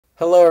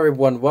Hello,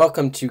 everyone.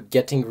 Welcome to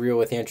Getting Real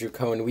with Andrew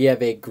Cohen. We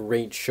have a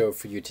great show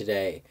for you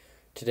today.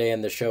 Today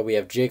on the show, we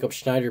have JACOB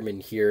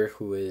SHNEIDERMAN here,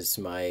 who is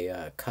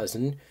my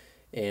cousin,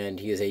 and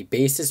he is a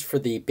bassist for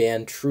the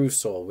band True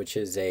Soul, which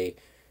is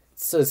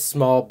it's a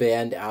small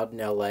band out in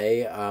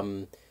LA.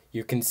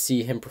 You can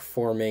see him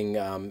performing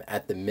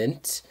at the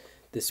Mint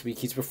this week.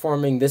 He's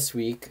performing this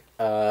week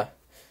at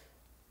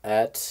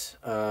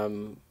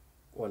when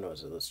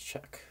was it? Let's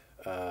check.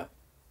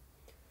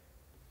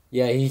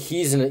 Yeah,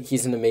 he's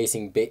an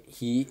amazing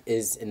he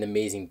is an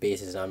amazing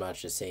bassist. I'm not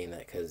just saying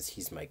that because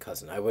he's my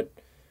cousin.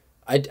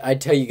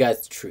 I'd tell you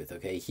guys the truth.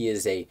 Okay,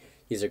 he's a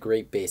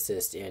great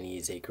bassist and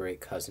he's a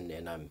great cousin,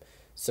 and I'm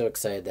so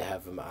excited to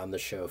have him on the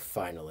show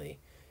finally.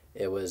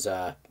 It was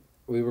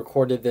we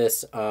recorded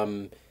this.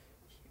 He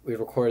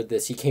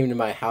came to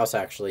my house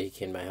actually. He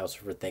came to my house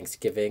for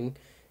Thanksgiving,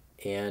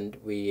 and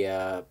we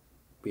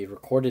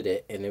recorded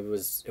it, and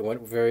it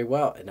went very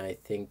well, and I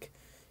think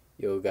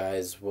you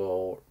guys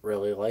will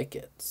really like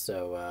it.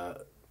 So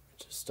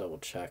just double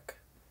check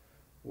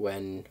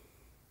when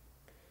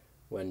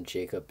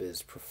JACOB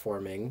is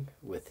performing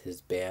with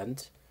his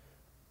band.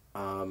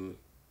 Okay,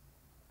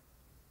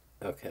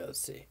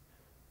 let's see.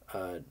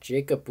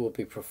 JACOB will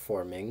be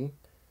performing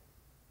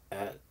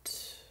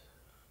at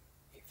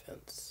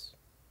events.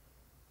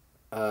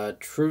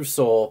 True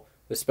Soul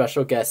with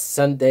special guest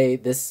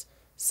this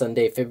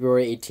Sunday,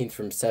 February 18th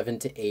from 7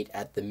 to 8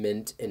 at the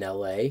Mint in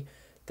LA.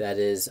 That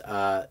is,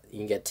 you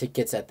can get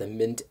tickets at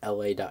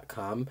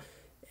themintla.com.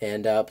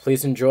 And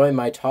please enjoy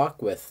my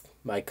talk with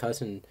my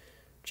cousin,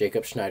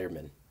 JACOB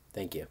SHNEIDERMAN.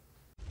 Thank you.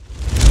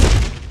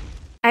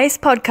 Ace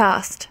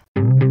Podcast.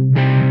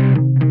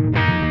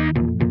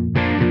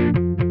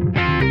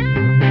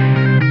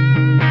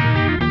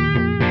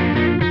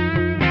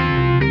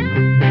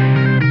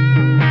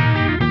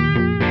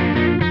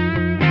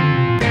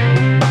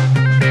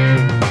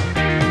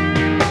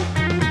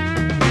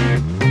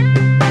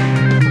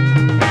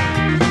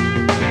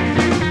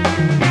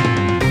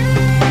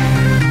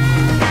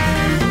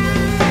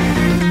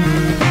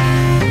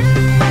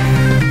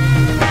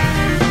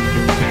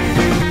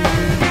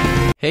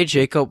 Hey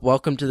JACOB,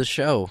 welcome to the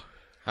show.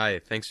 Hi,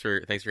 thanks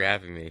for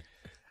having me.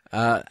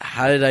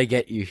 How did I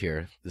get you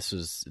here?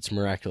 It's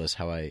miraculous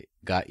how I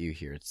got you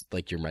here. It's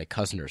like you're my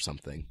cousin or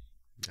something.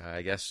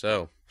 I guess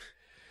so.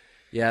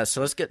 Yeah,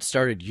 so let's get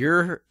started.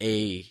 You're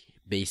a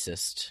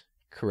bassist,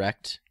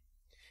 correct?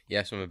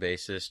 Yes, I'm a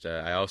bassist.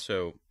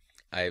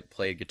 I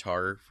played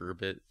guitar for a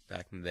bit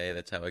back in the day.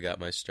 That's how I got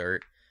my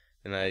start.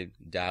 And I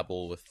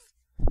dabble with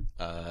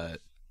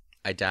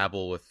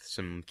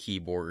some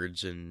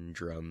keyboards and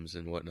drums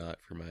and whatnot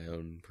for my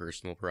own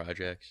personal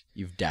projects.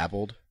 You've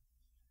dabbled?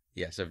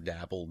 Yes, I've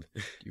dabbled.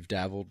 You've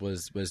dabbled? What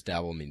does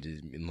dabble mean? Does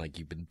it mean like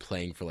you've been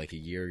playing for like a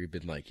year? You've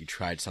been like, you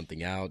tried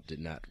something out,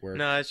 did not work?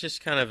 No, it's just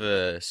kind of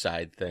a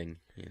side thing.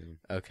 You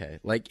know? Okay.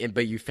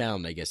 But you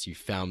found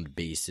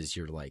bass as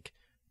your like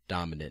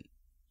dominant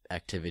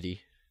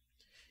activity?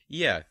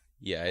 Yeah,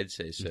 I'd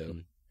say so. Mm-hmm.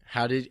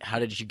 How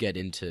did you get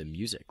into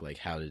music? Like,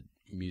 how did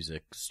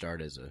music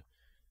start as a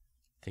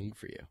thing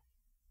for you?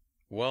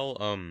 Well,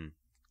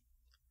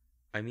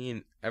 I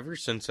mean, ever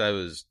since I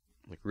was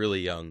like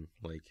really young,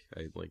 like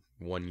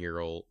 1 year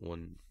old,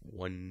 1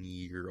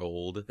 year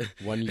old,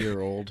 1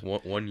 year old,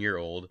 1 year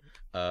old,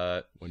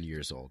 1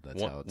 year's old. That's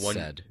how it's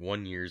said.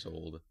 1 years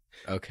old.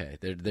 Okay,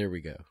 there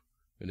we go.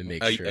 I'm gonna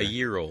make sure. A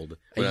year old.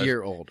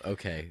 Old.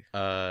 Okay.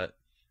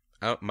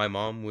 My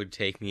mom would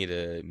take me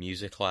to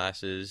music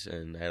classes,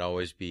 and I'd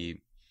always be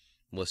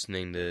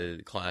listening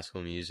to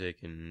classical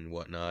music and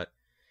whatnot.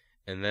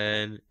 And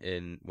then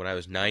when I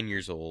was 9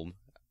 years old,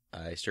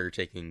 I started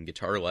taking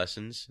guitar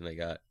lessons, and I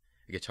got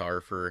a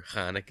guitar for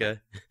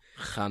Hanukkah.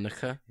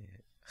 Hanukkah?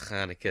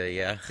 Hanukkah,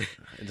 yeah.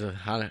 Is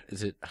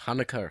it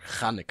Hanukkah or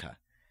Hanukkah?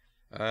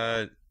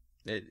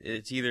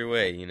 It's either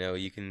way, you know.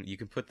 You can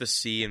put the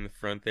C in the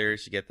front there,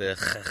 so you get the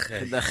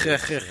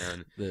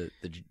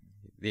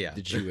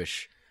the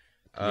Jewish.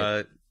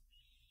 For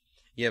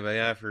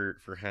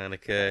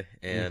Hanukkah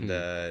and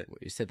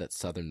you said that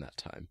Southern that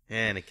time.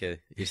 Hanukkah.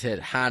 You said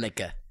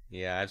Hanukkah.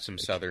 Yeah, I have some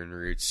Southern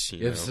roots.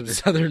 You have some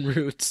Southern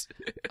roots.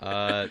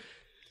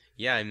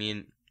 Yeah, I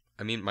mean,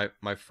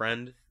 my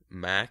friend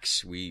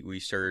Max, we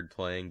started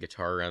playing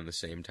guitar around the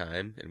same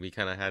time, and we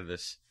kind of had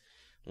this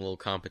little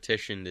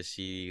competition to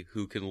see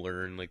who could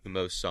learn like the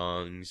most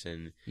songs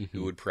and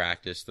who would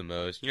practice the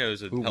most. You know, it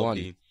was a who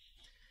healthy. Won?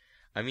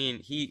 I mean,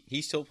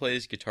 he still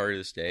plays guitar to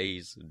this day.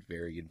 He's a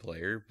very good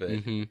player, but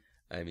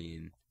I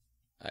mean,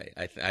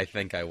 I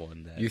think I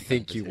won that. You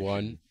think you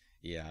won?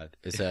 Yeah.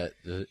 Is that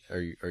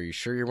are you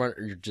sure you won?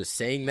 Or you're just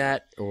saying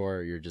that,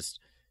 or you're just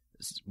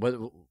what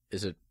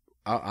is it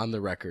on the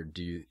record?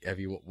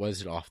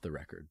 Was it off the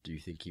record? Do you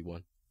think he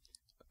won?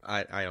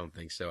 I don't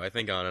think so. I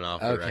think on and off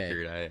the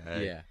record,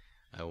 I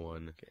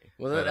won. Okay.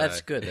 Well,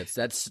 that's good.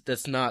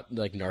 That's not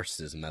like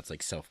narcissism. That's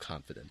like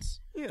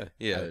self-confidence. Yeah.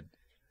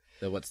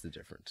 So what's the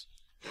difference?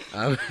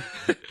 I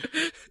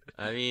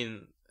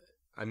mean,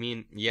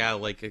 yeah.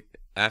 Like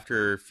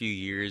after a few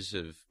years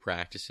of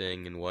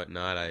practicing and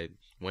whatnot, I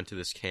went to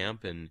this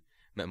camp and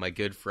met my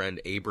good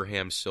friend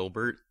Abraham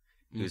Silbert,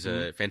 who's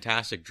a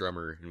fantastic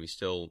drummer, and we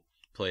still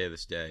play to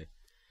this day.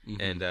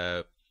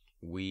 And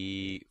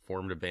we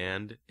formed a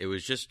band. It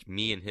was just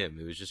me and him.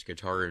 It was just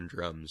guitar and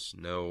drums.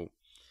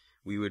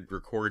 We would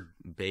record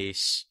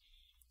bass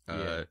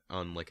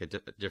on like a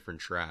different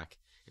track,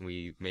 and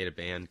we made a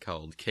band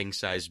called King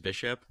Size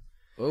Bishop.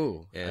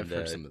 Oh, I've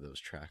heard some of those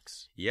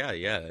tracks. Yeah,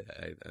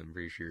 I'm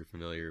pretty sure you're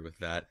familiar with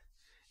that.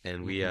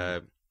 And we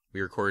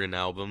recorded an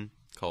album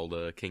called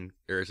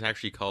it's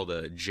actually called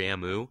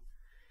Jamu.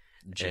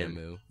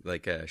 Jamu,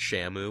 like a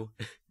Shamu,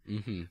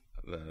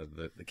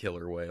 the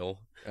killer whale.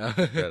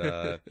 But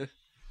I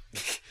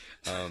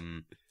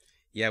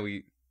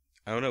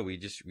don't know.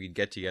 We'd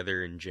get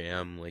together and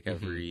jam like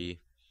every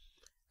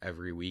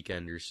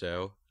weekend or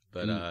so.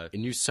 But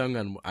and you sung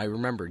on. I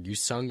remember you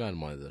sung on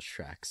one of those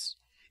tracks.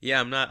 Yeah,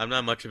 I'm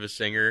not much of a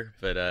singer,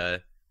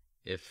 but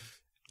if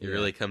it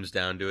really comes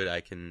down to it,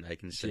 I can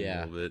sing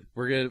a little bit.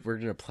 We're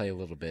gonna play a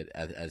little bit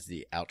as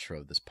the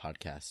outro of this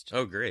podcast.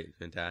 Oh, great,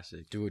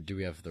 fantastic. Do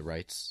we have the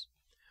rights?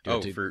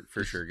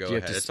 For sure. Go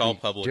ahead. It's all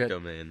public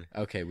domain.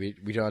 Okay, we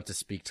don't have to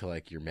speak to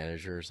like your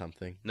manager or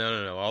something.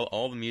 No.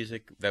 All the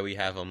music that we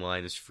have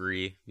online is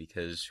free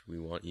because we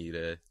want you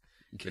to.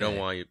 Okay. We don't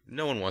want you.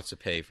 No one wants to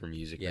pay for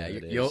music. Yeah,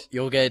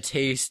 you'll get a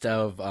taste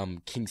of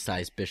King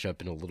Size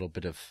Bishop and a little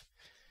bit of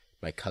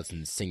my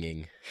cousin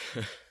singing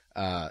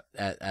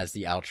as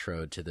the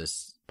outro to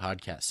this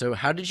podcast. So,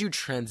 how did you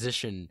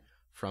transition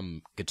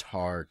from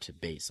guitar to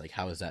bass? Like,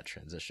 how was that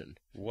transition?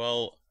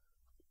 Well,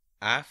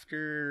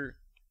 after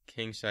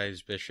King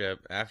Size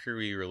Bishop, after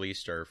we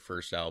released our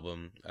first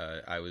album,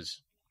 I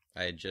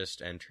had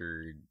just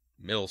entered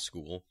middle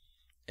school,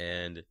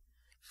 and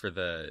for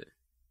the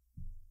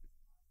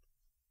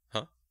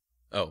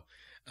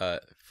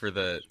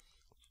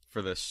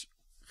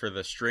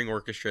string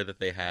orchestra that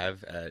they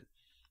have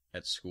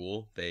at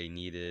school, they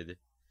needed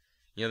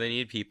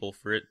people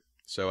for it.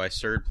 So I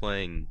started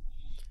playing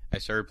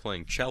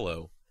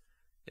cello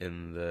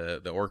in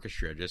the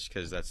orchestra just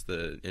because that's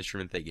the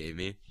instrument they gave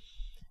me.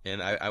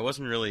 And I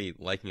wasn't really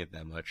liking it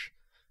that much.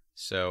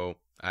 So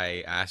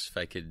I asked if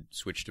I could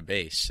switch to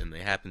bass, and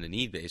they happened to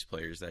need bass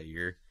players that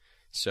year.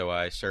 So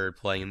I started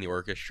playing in the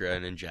orchestra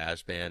and in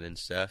jazz band and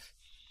stuff.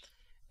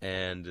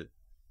 And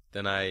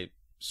then I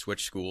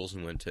switched schools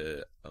and went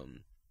to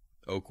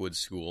Oakwood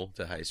School,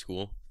 to high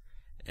school.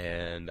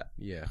 And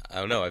I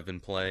don't know, I've been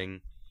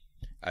playing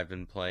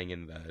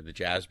in the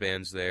jazz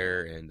bands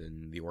there and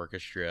in the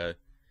orchestra.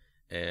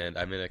 And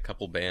I'm in a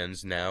couple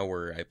bands now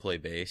where I play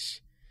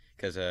bass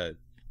because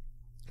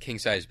King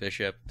Size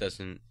Bishop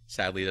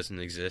sadly doesn't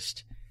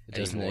exist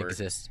anymore.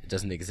 It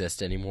doesn't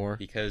exist anymore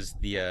because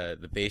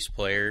the bass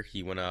player,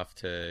 he went off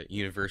to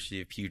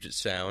University of Puget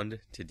Sound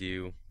to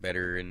do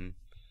better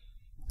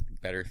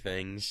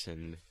things.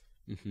 And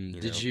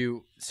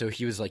so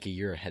he was like a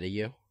year ahead of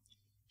you?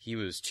 He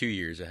was 2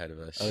 years ahead of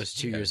us. Oh, it was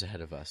 2 years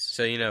ahead of us.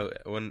 So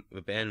when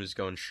the band was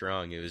going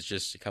strong, it was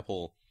just a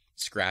couple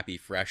scrappy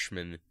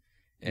freshmen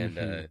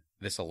and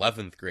this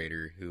 11th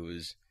grader who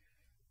was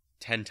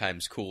 10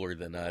 times cooler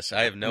than us.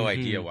 I have no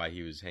idea why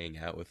he was hanging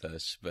out with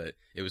us, but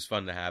it was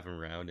fun to have him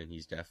around, and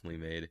he's definitely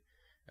made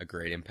a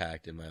great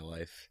impact in my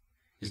life.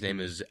 His name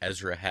is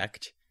Ezra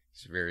Hecht.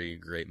 He's a very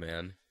great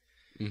man.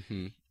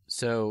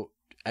 So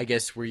I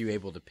guess were you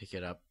able to pick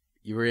it up?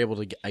 You were able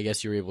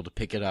to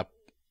pick it up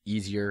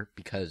easier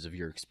because of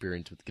your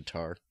experience with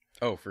guitar.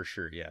 Oh, for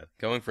sure, yeah.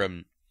 Going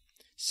from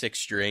 6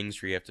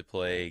 strings where you have to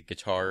play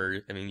guitar,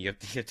 I mean, you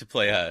have to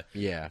play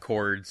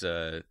chords,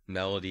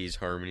 melodies,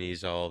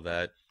 harmonies, all of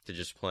that, to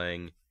just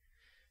playing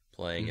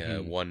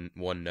one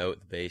note,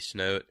 the bass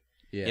note.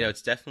 Yeah.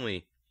 It's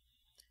definitely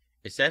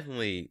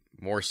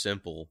more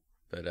simple,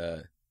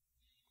 but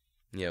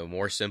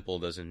more simple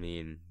doesn't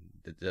mean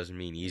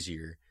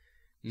easier.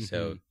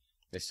 So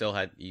you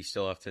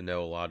still have to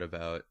know a lot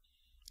about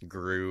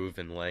groove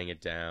and laying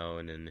it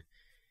down and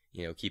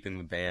keeping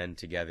the band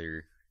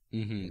together.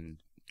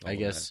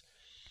 Based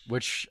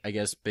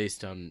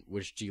on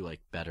which do you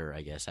like better,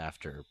 I guess,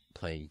 after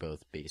playing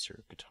both bass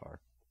or guitar?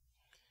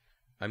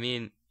 I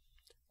mean,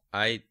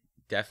 I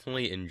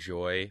definitely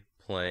enjoy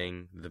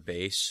playing the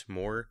bass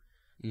more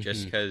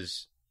just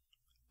because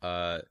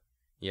I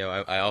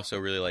also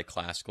really like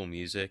classical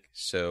music,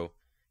 so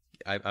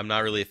I'm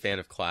not really a fan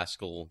of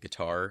classical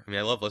guitar. I mean,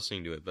 I love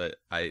listening to it, but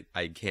I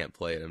can't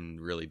play it. I'm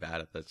really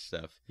bad at that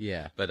stuff.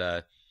 Yeah.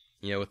 But,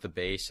 with the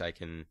bass, I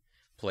can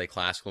play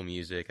classical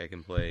music. I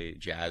can play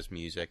jazz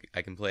music.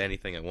 I can play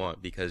anything I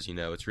want because,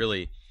 it's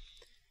really,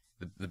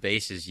 the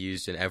bass is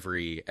used in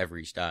every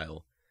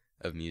style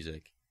of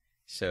music.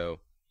 So,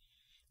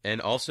 and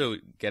also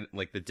get,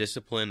 like, the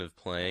discipline of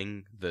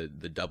playing the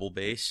double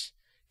bass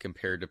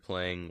compared to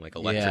playing, like,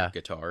 electric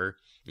guitar.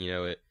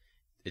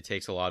 It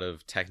takes a lot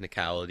of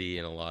technicality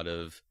and a lot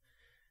of,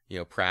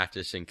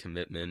 practice and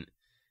commitment.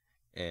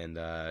 And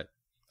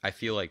I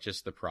feel like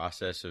just the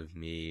process of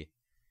me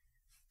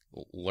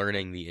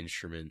learning the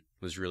instrument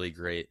was really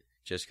great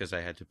just because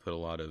I had to put a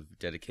lot of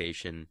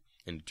dedication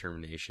and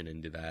determination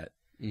into that.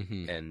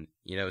 And,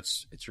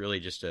 it's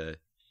really just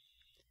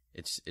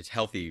it's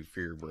healthy for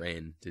your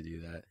brain to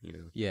do that, you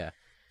know. Yeah.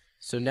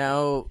 So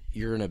now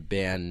you're in a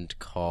band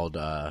called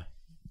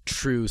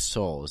True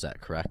Soul. Is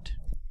that correct?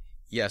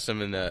 Yes,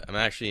 I'm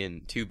actually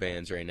in 2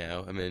 bands right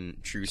now. I'm in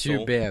True Soul.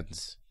 2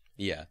 bands.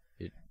 Yeah.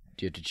 Do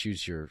you have to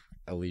choose your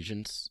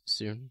allegiance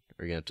soon,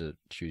 or you have to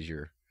choose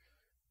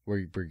where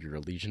your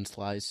allegiance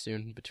lies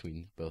soon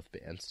between both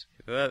bands?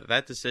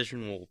 That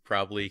decision will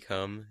probably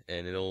come,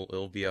 and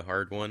it'll be a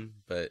hard one.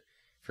 But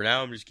for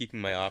now, I'm just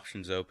keeping my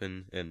options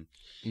open and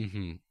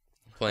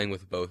playing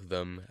with both of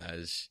them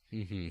as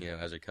you know,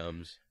 as it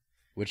comes.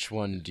 Which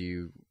one do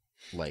you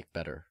like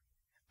better?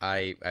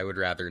 I would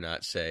rather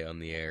not say on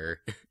the air.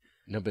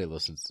 Nobody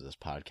listens to this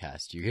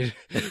podcast.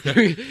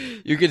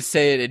 You could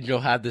say it and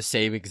you'll have the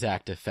same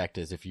exact effect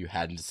as if you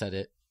hadn't said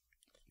it.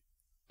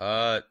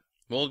 Well,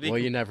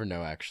 you never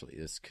know. Actually,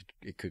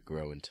 it could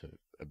grow into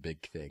a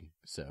big thing.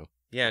 So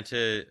yeah,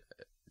 to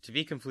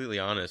be completely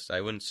honest,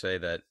 I wouldn't say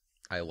that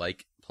I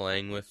like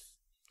playing with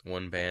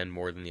one band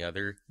more than the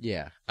other.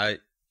 Yeah, I'm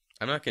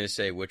not going to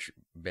say which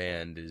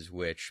band is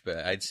which,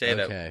 but I'd say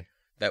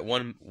that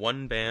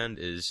one band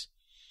is,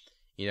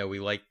 you know, we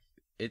like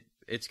it.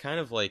 It's kind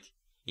of like,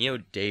 you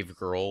know, Dave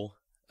Grohl,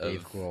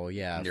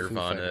 yeah,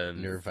 Nirvana,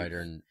 Nirvana,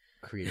 and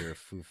creator of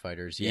Foo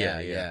Fighters.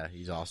 Yeah,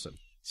 he's awesome.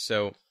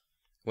 So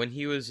when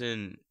he was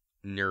in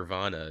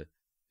Nirvana,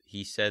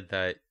 he said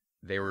that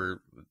they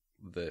were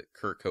the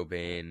Kurt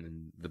Cobain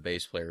and the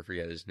bass player, I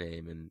forget his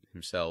name, and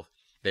himself.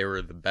 They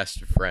were the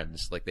best of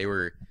friends. Like they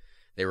were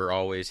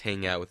always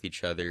hanging out with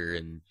each other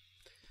and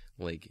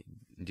like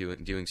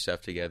doing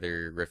stuff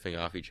together, riffing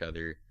off each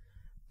other.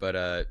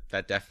 But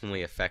that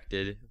definitely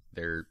affected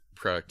their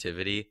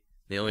productivity.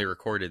 They only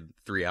recorded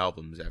 3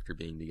 albums after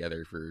being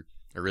together for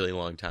a really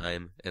long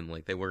time, and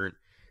like they weren't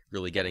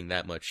really getting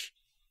that much,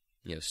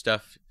 you know,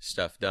 stuff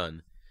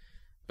done.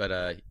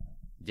 But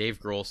Dave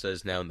Grohl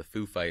says now in the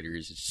Foo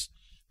Fighters,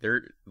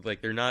 they're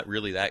not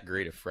really that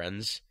great of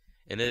friends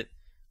in it,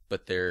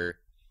 but they're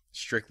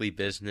strictly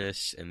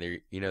business, and they're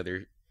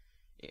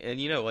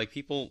like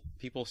people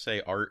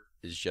say art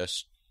is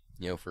just,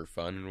 you know, for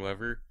fun and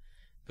whatever,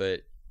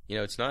 but you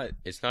know, it's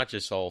not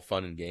just all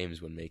fun and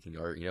games when making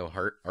art. You know,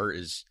 art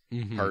is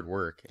hard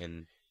work,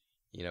 and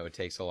you know, it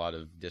takes a lot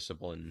of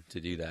discipline to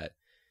do that.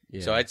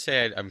 Yeah. So I'd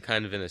say I'm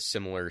kind of in a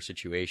similar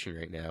situation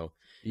right now.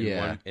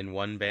 In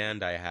one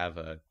band, I have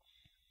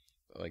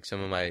like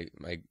some of my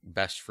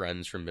best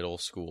friends from middle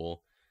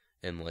school,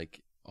 and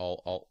like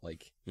all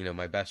like, you know,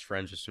 my best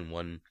friends just in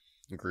one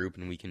group,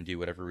 and we can do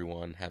whatever we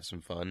want, have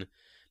some fun.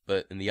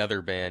 But in the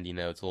other band, you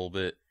know, it's a little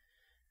bit,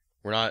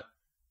 we're not,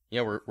 you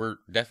know, we're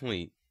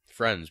definitely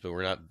friends, but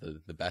we're not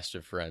the best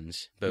of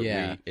friends. But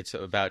it's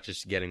about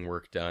just getting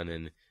work done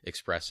and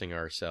expressing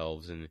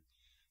ourselves and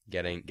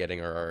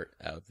getting our art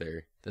out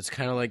there. That's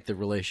kind of like the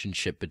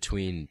relationship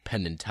between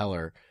Penn and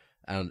Teller.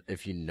 I don't know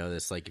if you know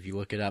this. Like, if you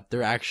look it up,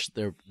 they're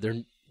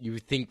you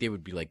would think they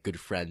would be like good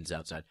friends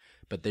outside,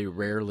 but they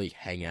rarely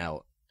hang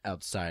out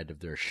outside of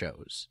their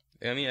shows.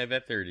 I mean, I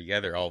bet they're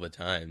together all the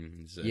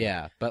time. So,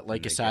 yeah, but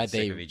like aside,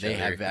 they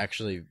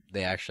actually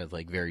have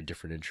like very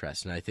different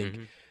interests, and I think,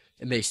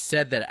 and they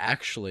said that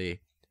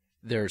actually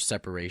their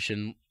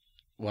separation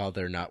while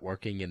they're not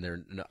working and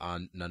they're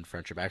on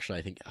non-friendship actually,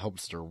 I think,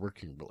 helps their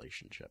working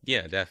relationship.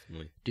 Yeah,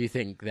 definitely. Do you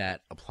think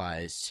that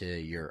applies to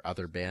your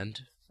other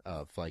band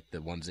of like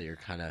the ones that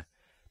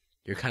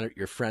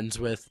you're friends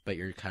with, but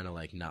you're kind of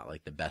like not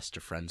like the best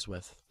of friends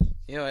with?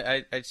 You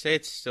know, I'd say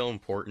it's still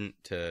important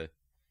to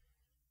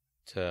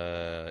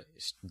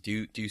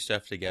do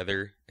stuff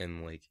together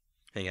and like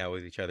hang out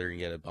with each other and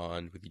get a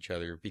bond with each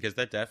other, because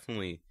that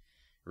definitely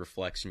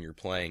reflects in your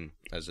playing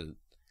as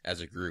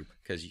a group,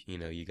 because you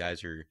know, you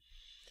guys are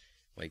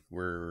like,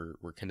 we're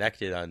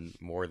connected on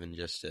more than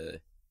just a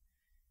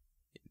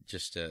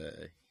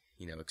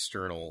you know,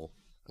 external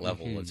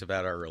level. It's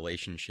about our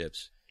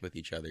relationships with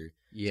each other.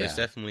 So it's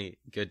definitely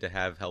good to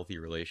have healthy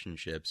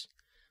relationships,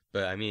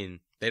 but I mean,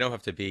 they don't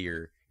have to be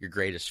your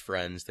greatest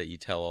friends that you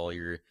tell all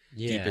your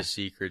deepest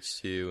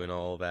secrets to and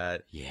all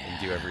that.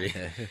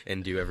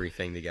 And do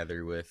everything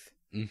together with.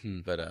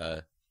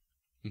 But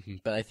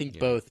I think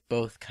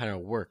both kind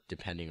of work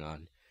depending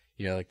on,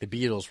 you know, like the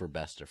Beatles were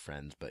best of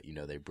friends, but you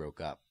know, they broke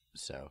up.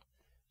 So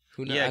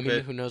who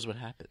knows? Who knows what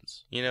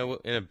happens? You know,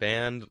 in a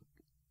band,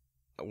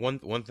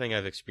 one thing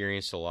I've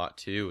experienced a lot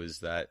too is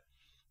that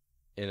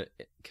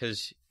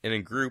because in a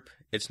group,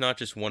 it's not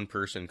just one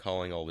person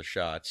calling all the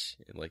shots.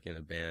 Like in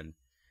a band,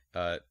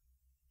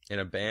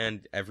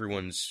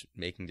 everyone's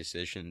making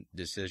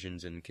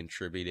decisions and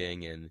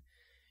contributing and,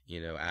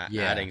 you know,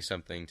 adding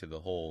something to the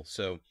whole.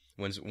 So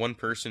when one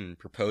person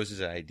proposes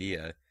an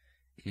idea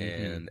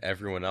and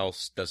everyone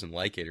else doesn't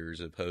like it or is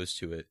opposed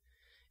to it,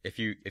 if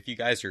you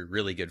guys are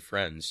really good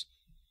friends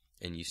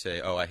and you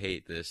say, "Oh, I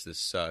hate this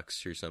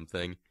sucks," or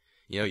something,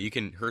 you know, you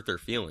can hurt their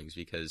feelings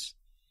because,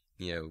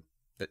 you know,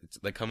 that's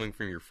like coming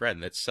from your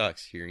friend. That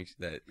sucks hearing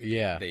that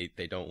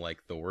they don't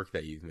like the work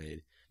that you've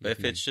made. But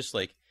if it's just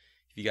like,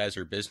 if you guys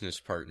are business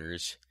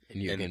partners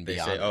and they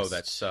say, "Oh,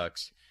 that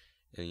sucks,"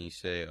 and you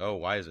say, "Oh,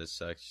 why does it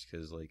suck?"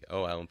 Because like,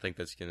 "Oh, I don't think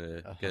that's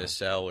gonna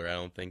sell," or "I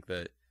don't think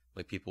that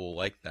like people will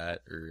like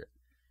that. Or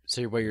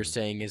So what you're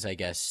saying is, I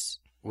guess,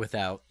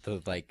 without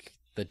the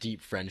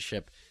deep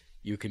friendship,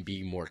 you can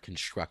be more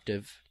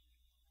constructive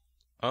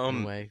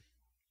in a way.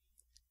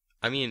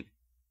 I mean,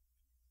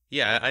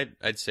 yeah,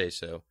 I'd say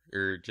so.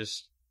 Or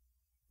just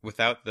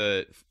without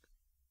the,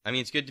 I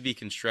mean, it's good to be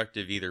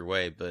constructive either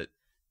way, but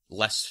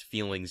less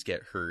feelings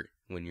get hurt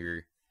when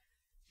you're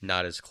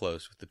not as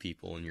close with the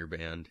people in your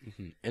band.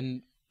 Mm-hmm.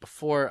 And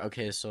before,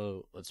 okay,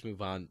 so let's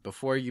move on.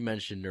 Before you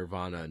mentioned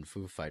Nirvana and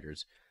Foo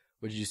Fighters,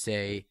 would you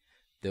say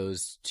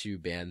those two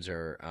bands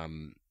are,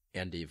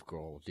 and Dave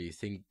Grohl, do you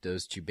think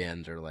those two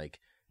bands are like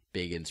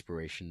big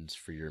inspirations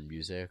for your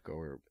music?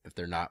 Or if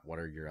they're not, what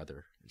are your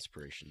other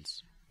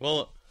inspirations?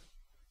 Well,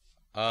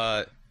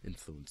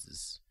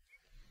 influences.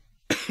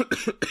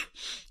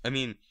 I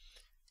mean,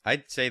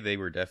 I'd say they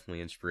were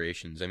definitely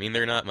inspirations. I mean,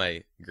 they're not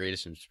my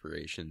greatest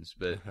inspirations,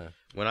 but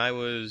when I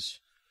was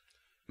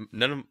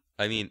none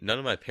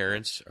of my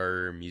parents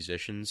are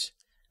musicians.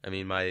 I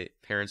mean, my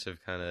parents have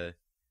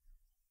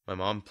my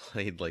mom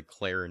played like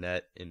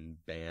clarinet in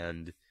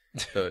band,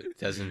 so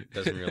doesn't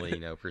really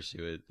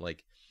pursue it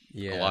like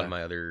a lot of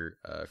my other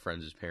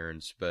friends'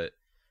 parents. But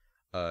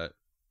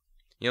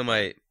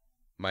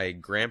my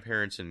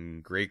grandparents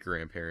and great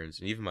grandparents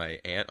and even my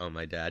aunt on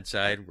my dad's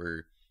side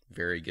were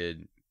very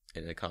good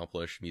and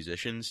accomplished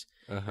musicians.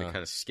 I kind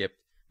of skipped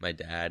my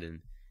dad and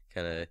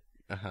kind of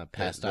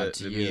passed on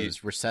to you. It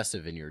was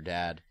recessive in your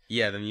dad.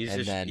 Yeah, the musician.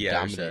 And then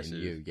dominant recessive.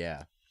 In you.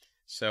 Yeah.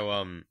 So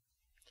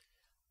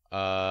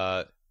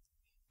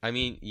I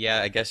mean,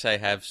 yeah, I guess I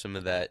have some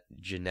of that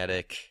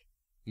genetic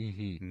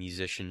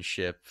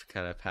musicianship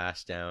kind of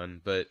passed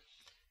down, but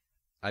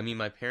I mean,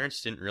 my parents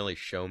didn't really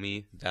show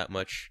me that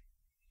much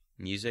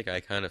music. I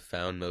kind of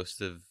found most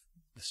of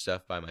the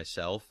stuff by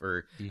myself,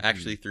 or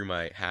actually through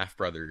my half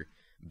brother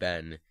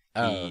Ben.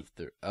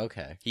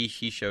 Okay. He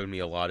showed me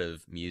a lot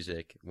of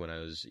music when I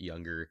was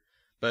younger,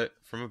 but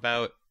from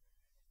about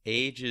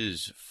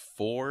ages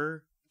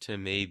 4 to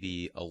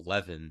maybe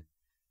 11,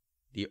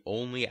 the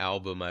only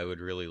album I would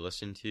really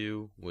listen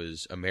to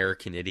was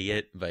American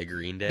Idiot by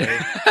Green Day,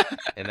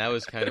 and that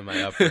was kind of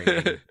my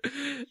upbringing.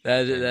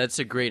 That's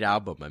a great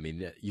album. I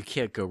mean, you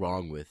can't go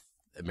wrong with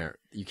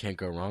You can't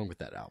go wrong with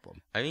that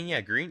album. I mean,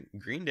 yeah, Green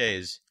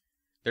Day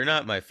they're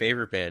not my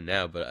favorite band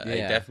now, but I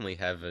definitely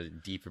have a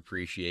deep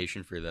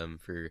appreciation for them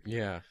for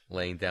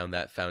laying down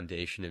that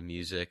foundation of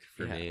music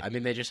for me. I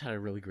mean, they just had a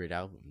really great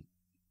album.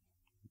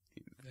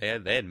 They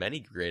had many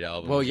great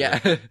albums. Well,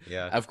 yeah.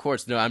 Yeah. Of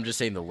course. No, I'm just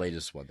saying the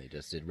latest one they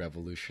just did,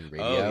 Revolution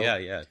Radio. Oh,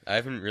 yeah. I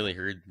haven't really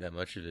heard that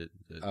much of it.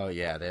 But... Oh,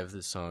 yeah. They have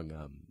this song,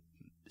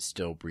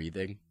 Still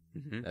Breathing.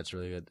 That's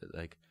really good.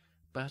 Like,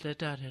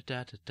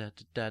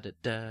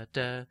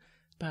 ba-da-da-da-da-da-da-da-da-da,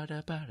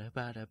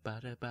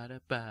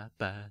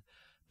 ba-da-ba-da-ba-da-ba-da-ba-da-ba,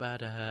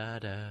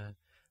 ba-da-da,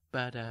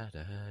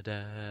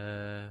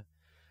 ba-da-da-da,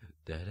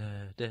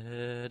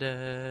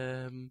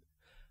 da-da-da-dam,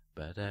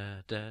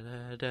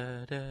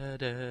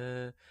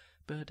 ba-da-da-da-da-da.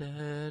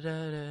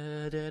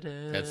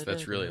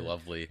 That's really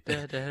lovely.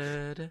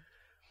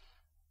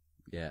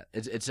 Yeah,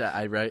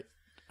 I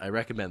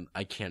recommend.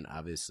 I can't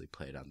obviously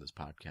play it on this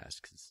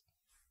podcast because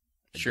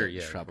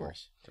trouble.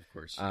 Of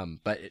course.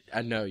 But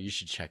I know you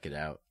should check it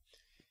out.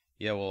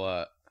 Yeah.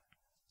 Well.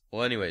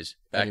 Anyways,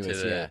 back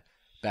to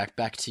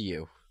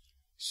you.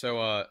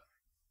 So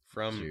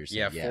from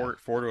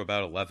 4 to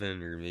about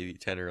 11 or maybe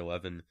 10 or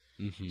 11,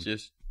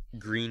 just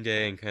Green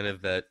Day and kind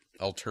of that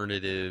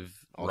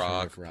alternative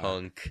rock,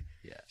 punk,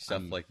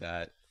 stuff like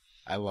that.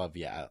 I love,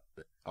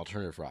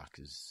 alternative rock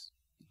is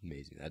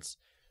amazing.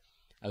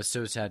 I was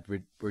so sad.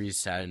 Were you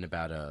sad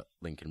about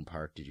Linkin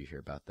Park? Did you hear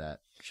about that?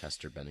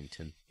 Chester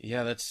Bennington.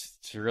 Yeah, it's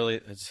a real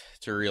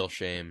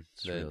shame.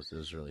 It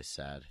was really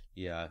sad.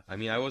 Yeah, I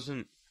mean, I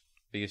wasn't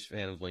the biggest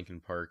fan of Linkin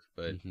Park,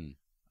 but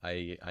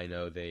I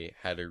know they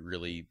had a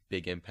really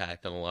big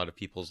impact on a lot of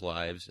people's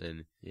lives,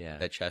 and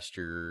that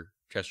Chester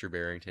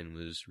Barrington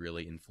was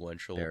really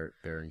influential.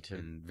 Barrington.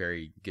 And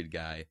very good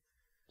guy.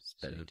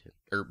 Bennington.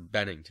 Or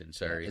Bennington,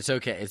 sorry. Yeah, it's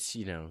okay. It's,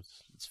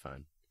 it's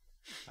fine.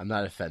 I'm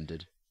not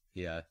offended.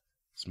 Yeah.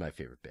 It's my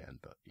favorite band,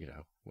 but,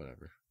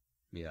 whatever.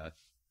 Yeah.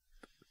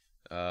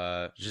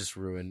 We just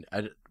ruined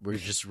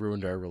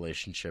our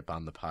relationship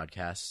on the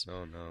podcast.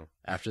 Oh, no.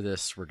 After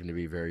this, we're going to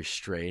be very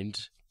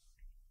strained.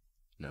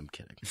 No, I'm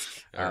kidding.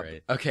 All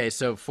right. Okay,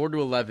 so 4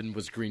 to 11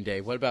 was Green Day.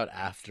 What about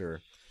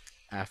after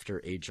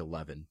age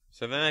 11?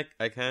 So then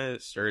I kind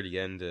of started to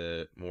get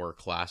into more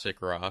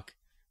classic rock,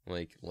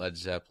 like Led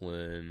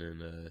Zeppelin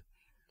and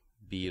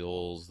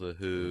Beatles, The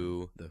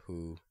Who, the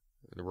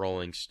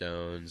Rolling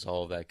Stones,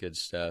 all of that good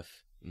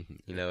stuff.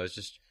 I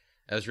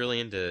was really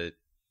into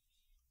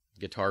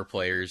guitar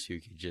players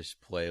who could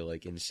just play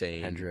like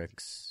insane.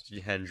 Hendrix,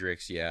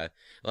 yeah.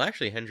 Well,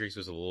 actually, Hendrix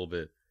was a little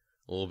bit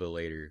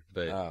later,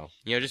 but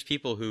just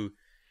people who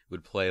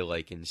would play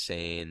like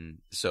insane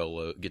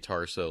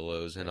guitar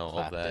solos and all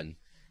of that.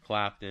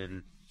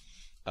 Clapton.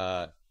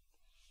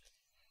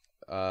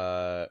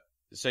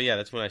 So yeah,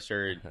 that's when I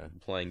started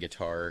playing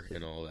guitar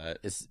and all that.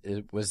 Has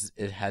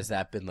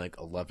that been like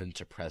 11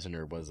 to present,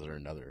 or was there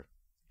another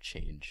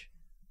change?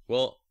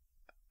 Well,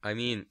 I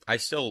mean, I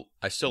still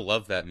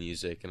love that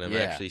music, and I'm Yeah.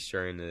 actually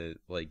starting to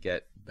like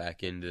get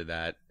back into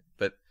that.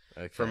 But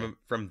Okay.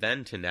 from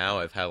then to now,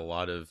 I've had a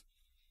lot of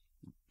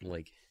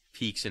like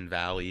peaks and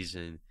valleys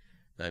in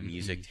my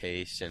music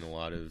taste, and a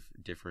lot of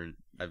different.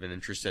 I've been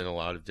interested in a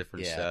lot of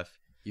different stuff.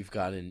 You've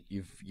gotten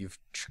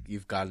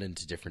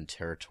into different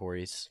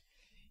territories.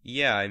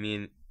 Yeah, I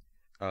mean,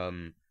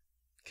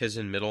 because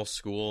in middle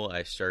school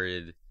I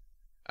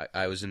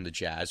was in the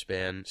jazz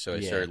band, so I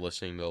started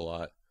listening to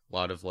a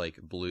lot of like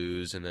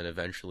blues, and then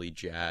eventually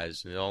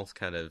jazz, and it all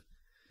kind of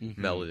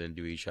melded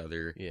into each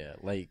other. Yeah,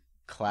 like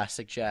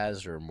classic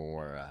jazz or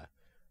more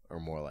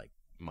like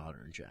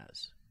modern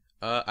jazz.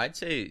 I'd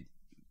say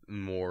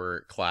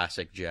more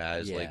classic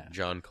jazz, like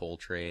John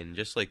Coltrane,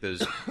 just like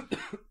those,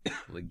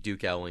 like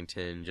Duke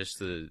Ellington, just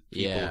the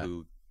people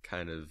who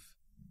kind of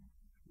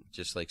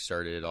just like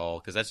started it all,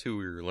 because that's who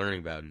we were learning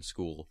about in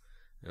school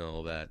and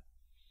all that.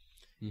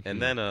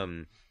 And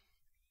then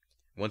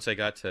once I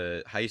got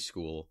to high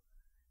school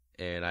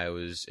and I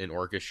was in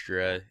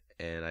orchestra,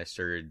 and I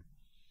started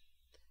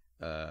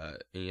I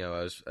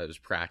was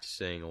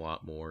practicing a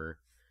lot more,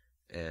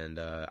 and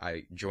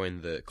I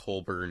joined the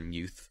Colburn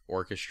Youth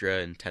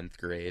Orchestra in 10th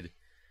grade,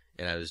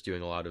 and I was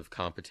doing a lot of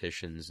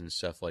competitions and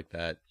stuff like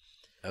that.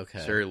 Okay.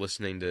 Started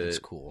listening to... That's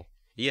cool.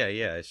 Yeah,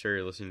 I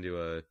started listening to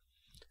a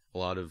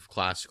lot of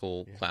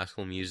classical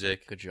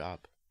music. Good job.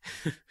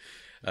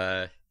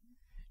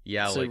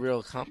 Yeah, it's like, a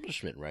real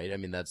accomplishment, right? I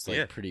mean, that's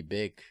like pretty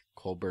big.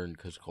 Colburn,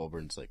 because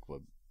Colburn's like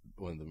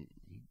one of the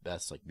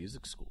best like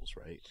music schools,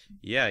 right?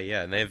 Yeah,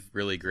 and they have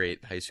really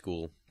great high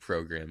school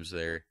programs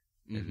there.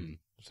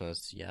 So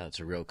it's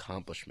a real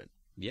accomplishment.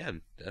 Yeah,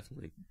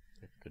 definitely.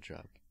 Good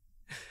job.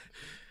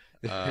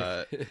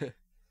 I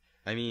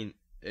mean,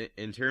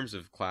 in terms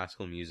of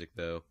classical music,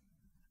 though,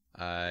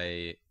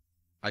 I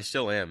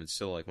still am. It's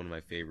still like one of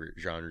my favorite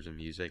genres of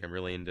music. I'm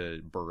really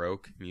into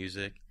Baroque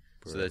music.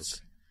 So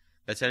that's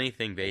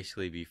anything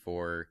basically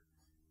before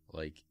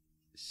like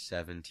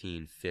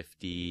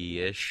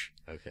 1750-ish.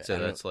 Okay. So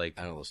that's like,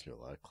 I don't listen to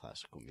a lot of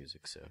classical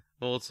music, so.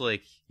 Well, it's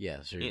like,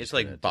 so it's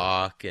like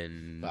Bach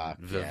and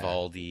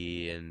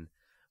Vivaldi and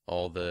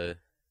all the,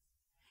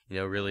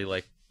 really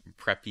like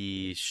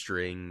preppy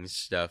strings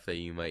stuff that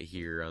you might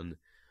hear on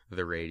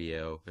the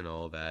radio and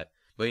all that.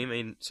 But I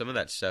mean, some of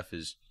that stuff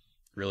is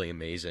really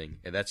amazing,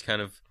 and that's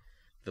kind of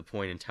the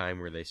point in time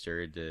where they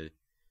started to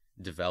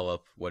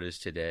develop what is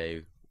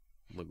today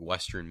like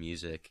Western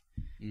music,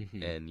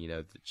 and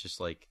just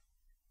like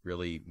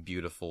really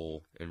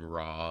beautiful and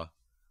raw,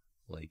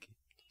 like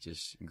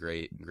just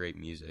great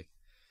music.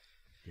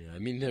 Yeah, I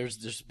mean,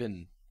 there's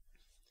been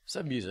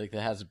some music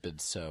that hasn't been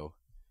so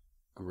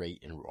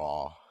great and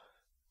raw.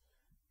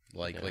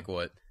 Like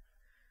what?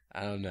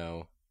 I don't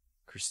know.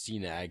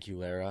 Christina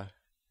Aguilera.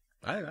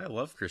 I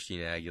love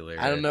Christina Aguilera.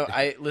 I don't know.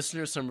 I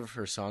listened to some of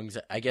her songs.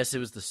 I guess it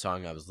was the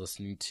song I was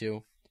listening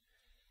to.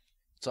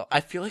 So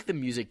I feel like the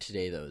music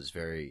today, though, is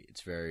very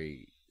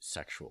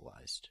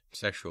sexualized.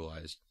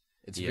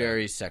 It's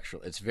very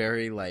sexual. It's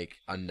very like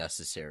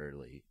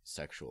unnecessarily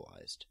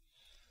sexualized.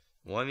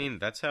 Well, I mean,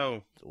 that's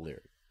how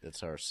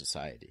That's our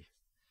society.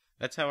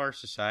 That's how our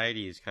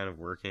society is kind of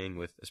working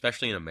with,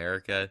 especially in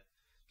America,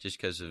 just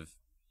because of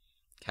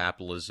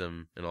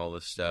capitalism and all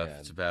this stuff. Yeah.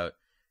 It's about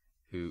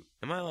who.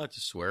 Am I allowed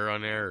to swear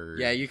on air? Or?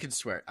 Yeah, you can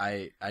swear.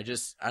 I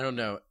don't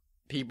know.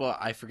 People,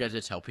 I forget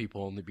to tell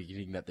people in the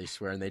beginning that they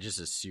swear, and they just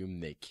assume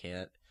they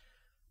can't.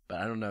 But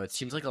I don't know. It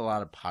seems like a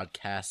lot of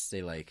podcasts,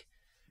 they like,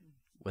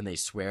 when they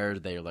swear,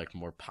 they're like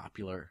more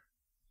popular.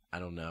 I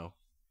don't know.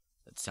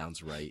 That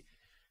sounds right.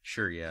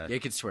 Sure, yeah.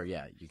 You can swear,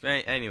 yeah. You can.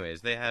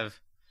 Anyways,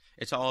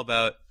 it's all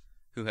about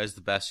who has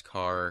the best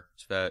car.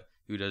 It's about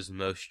who does the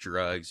most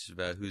drugs. It's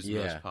about who's the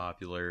most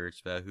popular. It's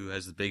about who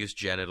has the biggest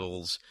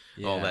genitals,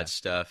 all that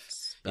stuff.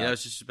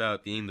 It's just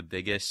about being the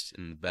biggest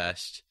and the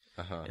best.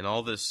 And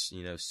all this,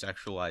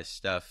 sexualized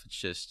stuff, it's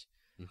just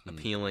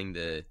appealing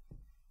to,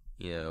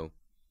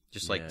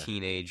 just like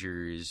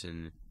teenagers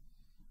and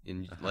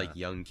like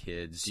young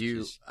kids.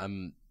 It's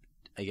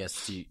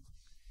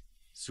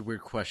a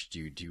weird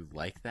question. Do you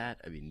like that?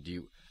 I mean,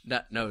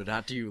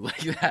 not do you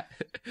like that?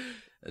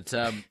 It's,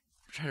 I'm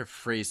trying to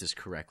phrase this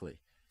correctly.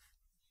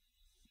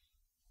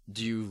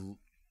 Do you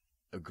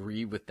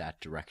agree with that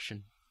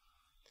direction?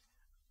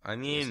 I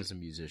mean, as a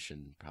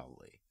musician,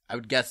 probably. I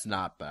would guess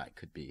not, but I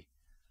could be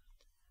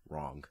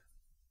wrong.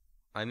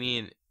 I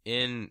mean,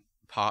 in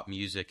pop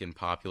music and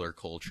popular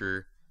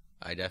culture,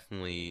 I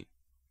definitely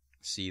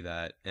see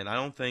that, and I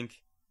don't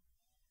think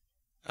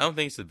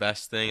it's the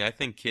best thing. I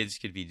think kids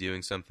could be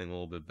doing something a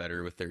little bit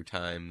better with their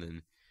time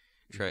than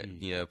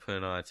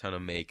putting on a ton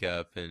of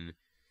makeup and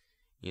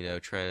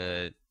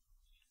trying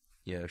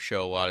to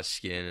show a lot of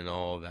skin and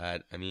all of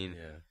that. I mean,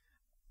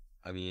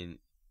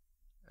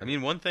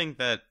 one thing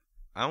that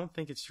I don't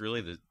think it's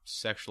really the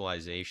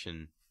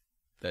sexualization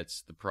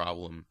that's the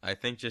problem. I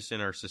think just in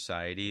our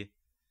society,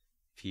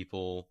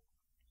 people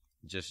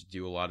just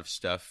do a lot of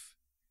stuff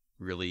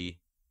really,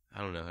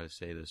 I don't know how to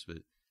say this, but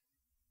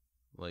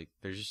like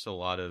there's just a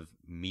lot of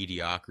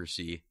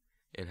mediocrity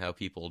in how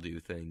people do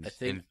things. I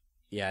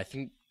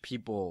think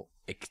people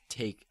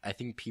I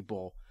think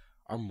people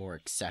are more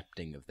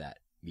accepting of that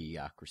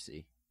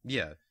mediocrity.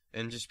 Yeah,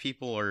 and just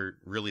people are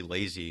really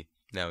lazy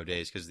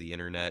nowadays because of the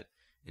internet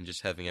and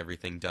just having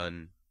everything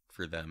done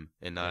for them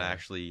and not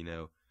actually,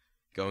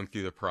 going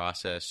through the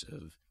process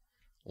of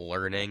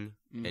learning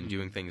and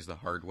doing things the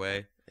hard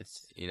way.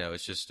 It's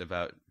just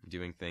about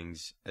doing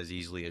things as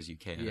easily as you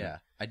can. Yeah,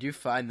 I do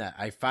find that.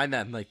 I find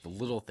that in like the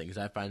little things.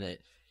 I find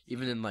it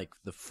even in like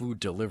the food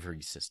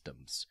delivery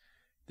systems.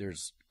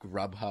 There's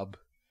Grubhub,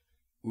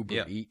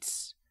 Uber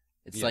Eats.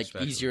 It's like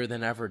especially. easier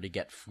than ever to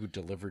get food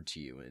delivered to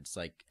you. It's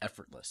like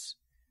effortless.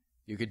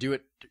 You could do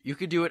it.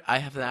 I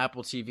have the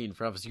Apple TV in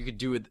front of us. You could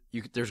do it.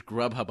 There's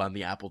Grubhub on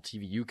the Apple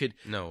TV. You could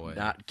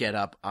not get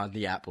up on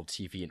the Apple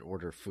TV and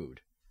order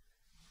food.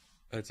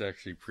 That's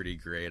actually pretty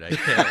great. I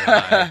can't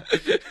lie.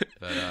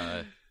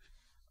 But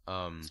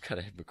it's kind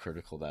of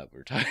hypocritical that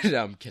we're talking.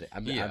 I'm kidding.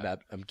 I'm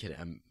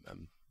kidding.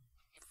 I'm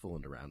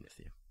fooling around with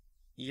you.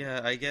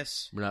 Yeah, I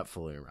guess we're not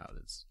fooling around.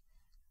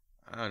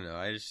 I don't know.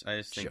 I just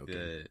think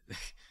joking.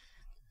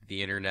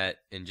 the internet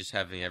and just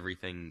having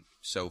everything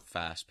so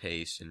fast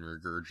paced and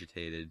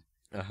regurgitated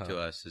to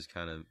us is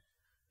kind of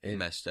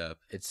messed up.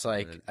 It's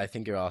like I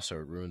think it also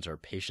ruins our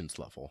patience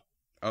level.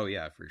 Oh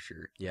yeah, for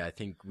sure. Yeah, I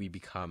think we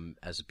become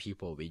as a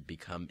people we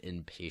become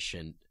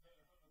impatient,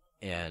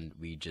 and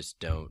we just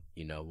don't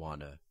want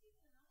to.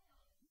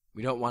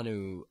 We don't want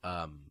to.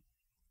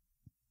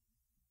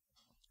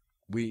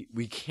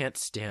 We can't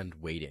stand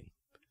waiting.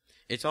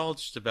 It's all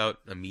just about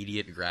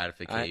immediate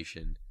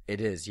gratification. It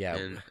is, yeah.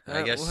 And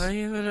I guess why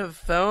isn't a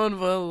phone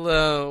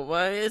below?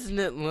 Why isn't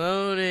it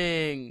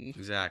loading?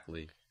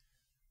 Exactly.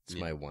 It's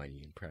my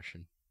whiny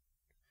impression.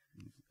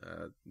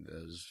 That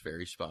was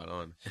very spot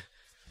on.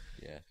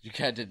 Yeah, you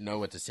kind of didn't know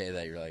what to say.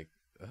 That you're like,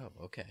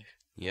 oh, okay.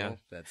 Yeah, well,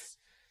 that's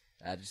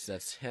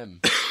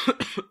him.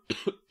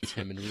 It's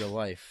him in real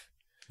life.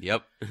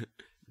 Yep.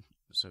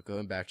 So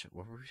going back to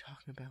what were we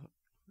talking about?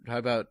 How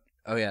about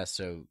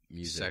so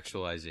music,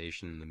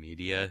 sexualization in the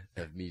media.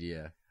 Of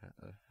media.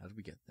 How did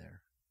we get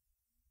there?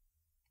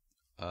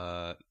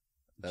 That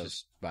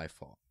was my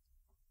fault.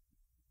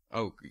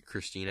 Oh,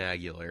 Christina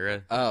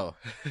Aguilera. Oh,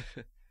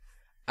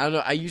 I don't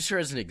know. I used her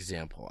as an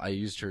example. I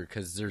used her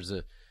because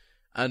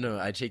I don't know.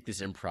 I take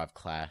this improv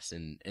class,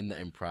 and in the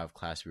improv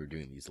class, we were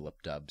doing these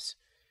lip dubs.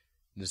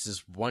 There's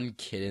this one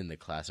kid in the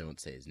class. I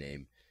won't say his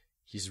name.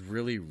 He's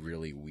really,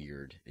 really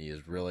weird. And he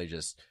really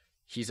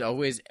he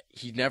always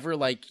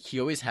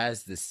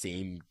has the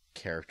same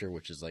character,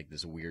 which is like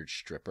this weird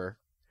stripper.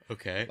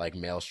 Okay. Like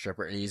male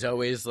stripper. And he's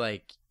always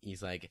like,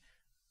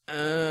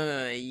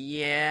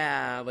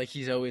 yeah. Like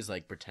he's always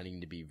like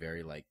pretending to be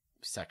very like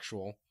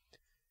sexual.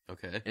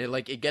 Okay. And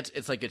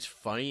it's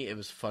funny. It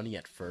was funny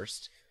at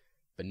first,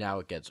 but now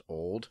it gets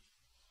old.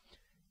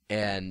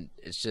 And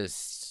it's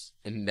just,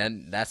 and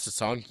then that's the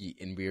song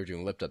and we were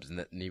doing lip dubs,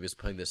 and he was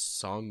playing this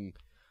song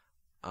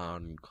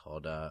on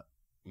called, I'm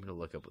going to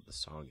look up what the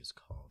song is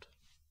called.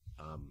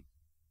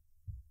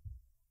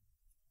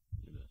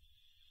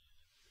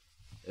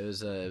 It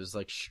was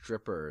like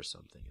stripper or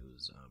something. It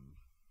was,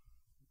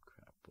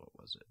 crap, what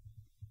was it?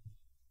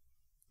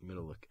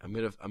 I'm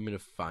going to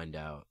find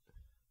out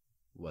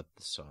what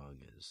the song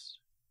is.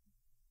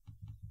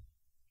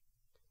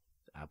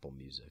 Apple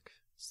Music.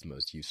 It's the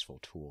most useful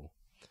tool.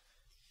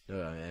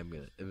 No,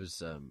 it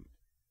was in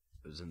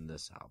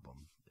this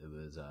album.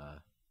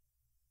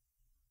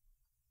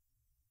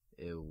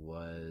 It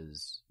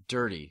was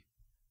Dirty.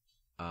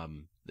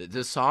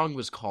 The song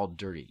was called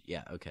Dirty.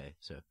 Yeah, okay.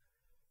 So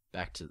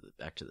back to the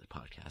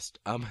podcast.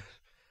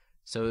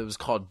 So it was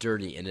called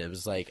Dirty, and it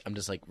was like, I'm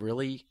just like,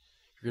 really?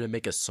 You're gonna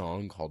make a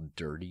song called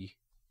Dirty?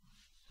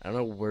 I don't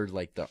know where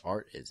like the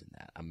art is in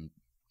that.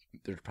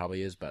 There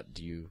probably is, but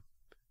do you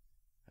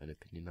have an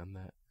opinion on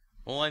that?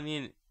 Well, I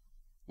mean,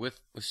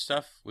 with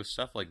stuff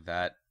like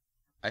that,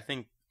 I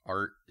think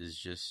art is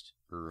just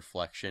a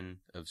reflection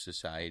of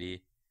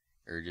society,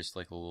 or just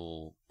like a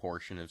little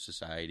portion of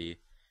society.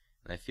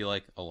 And I feel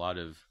like a lot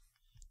of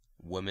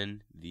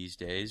women these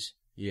days,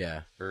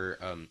 or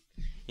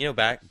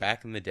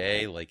back in the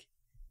day, like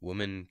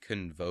women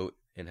couldn't vote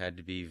and had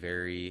to be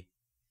very,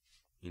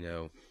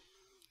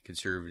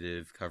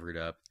 conservative, covered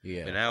up.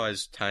 Yeah. But now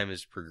as time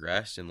has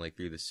progressed, and like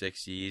through the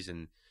 60s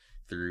and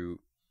through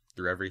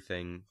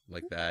everything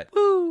like that.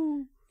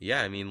 Woo!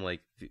 Yeah, I mean,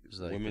 like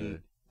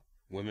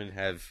women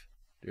have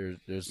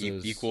there's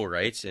equal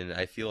rights, and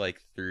I feel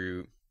like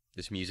through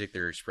this music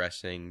they're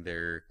expressing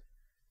their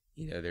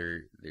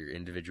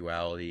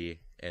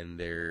individuality and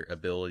their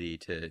ability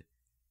to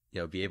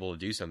be able to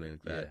do something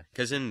like that.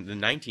 Because in the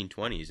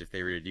 1920s, if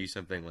they were to do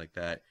something like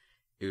that,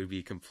 it would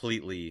be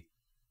completely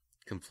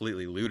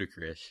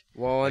ludicrous.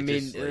 Well, in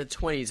the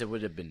 20s it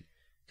would have been,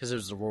 because it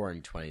was the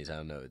Roaring 20s. I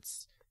don't know. It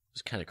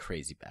was kind of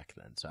crazy back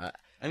then. So I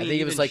think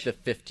it was like the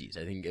 50s.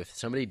 I think if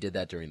somebody did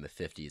that during the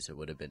 50s, it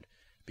would have been,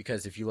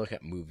 because if you look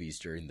at movies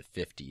during the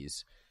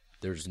 50s,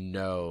 there's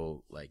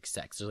no like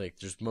sex.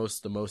 There's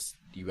the most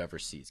you ever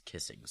see is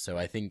kissing. So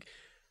I think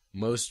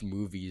most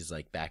movies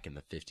like back in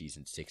the 50s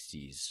and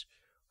 60s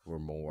were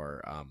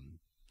more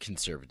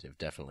conservative,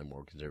 definitely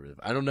more conservative.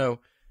 I don't know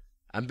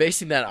I'm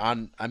basing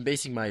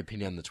my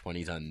opinion on the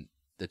 20s on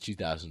the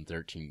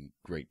 2013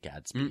 Great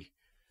Gatsby,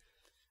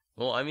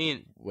 Well, I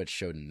mean, which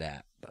showed in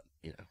that, but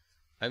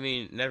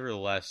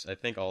nevertheless, I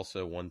think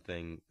also one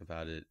thing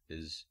about it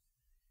is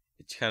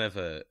it's kind of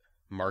a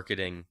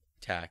marketing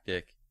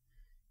tactic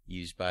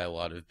used by a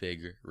lot of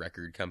big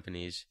record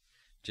companies,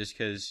 just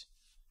because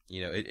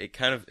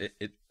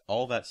it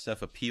all that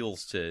stuff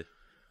appeals to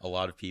a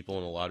lot of people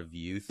and a lot of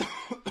youth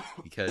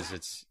because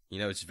it's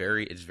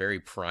very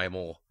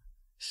primal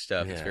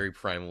stuff. Yeah. It's very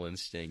primal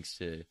instincts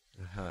to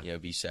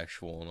be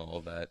sexual and all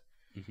of that.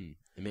 Mm-hmm.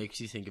 It makes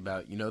you think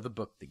about the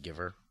book The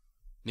Giver.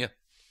 Yeah, it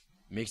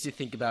makes you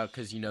think about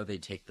because they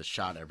take the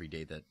shot every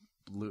day that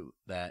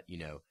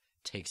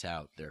takes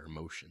out their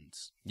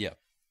emotions. Yeah.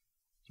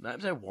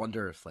 Sometimes I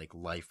wonder if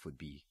life would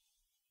be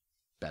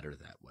better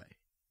that way.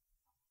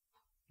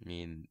 I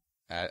mean,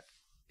 I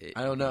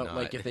don't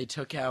know. If they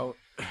took out,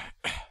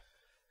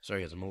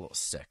 sorry guys, I'm a little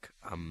sick.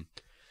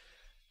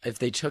 If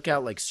they took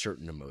out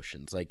certain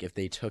emotions, if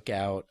they took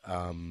out,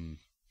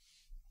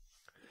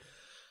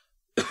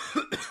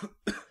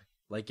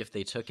 if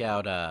they took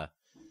out,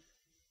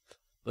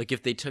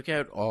 if they took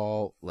out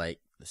all the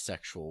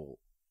sexual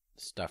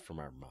stuff from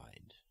our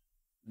mind.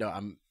 No,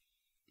 I'm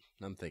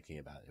thinking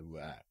about it.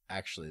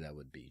 Actually, that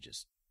would be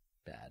just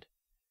bad.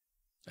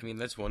 I mean,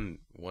 that's one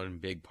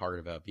big part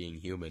about being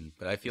human,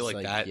 but I feel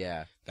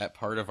that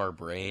part of our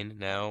brain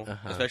now,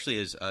 especially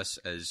as us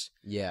as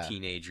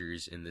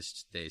teenagers in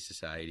this today's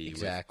society,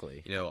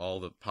 exactly. With, all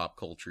the pop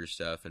culture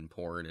stuff and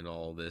porn and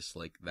all this,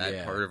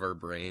 that part of our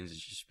brains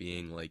is just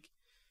being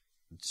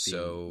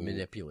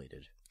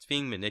manipulated. It's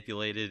being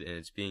manipulated and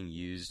it's being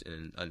used in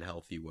an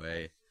unhealthy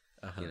way.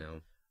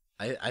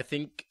 I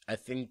think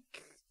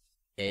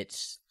it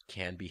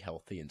can be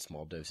healthy in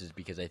small doses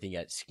because I think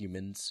as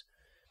humans,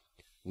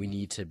 we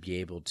need to be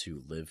able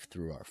to live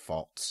through our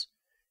faults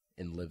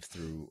and live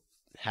through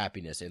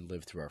happiness and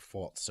live through our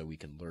faults so we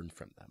can learn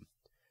from them.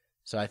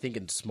 So I think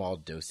in small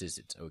doses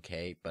it's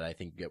okay, but I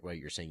think what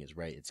you're saying is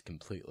right. It's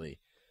completely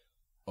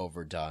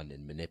overdone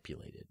and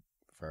manipulated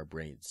for our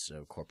brains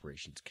so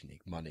corporations can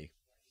make money.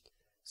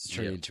 It's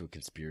turning into a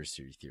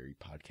conspiracy theory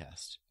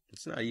podcast.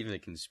 It's not even a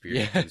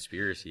conspiracy.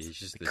 It's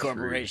just the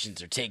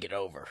corporations truth. Are taking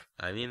over.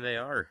 I mean, they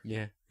are.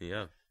 Yeah.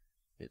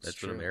 That's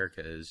true. What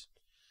America is.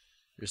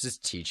 There's this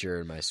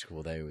teacher in my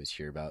school that I always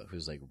hear about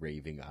who's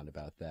raving on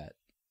about that.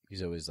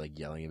 He's always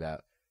yelling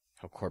about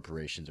how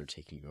corporations are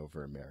taking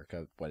over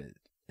America.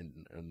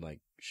 And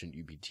shouldn't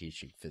you be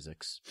teaching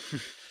physics?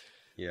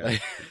 Yeah.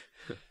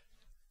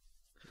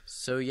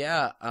 So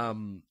yeah,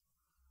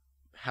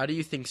 how do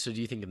you think? So do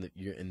you think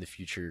in the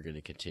future you're going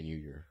to continue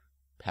your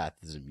path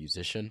as a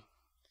musician?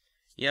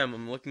 Yeah,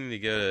 I'm looking to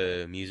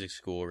go to music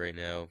school right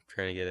now.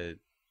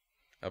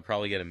 I'll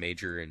probably get a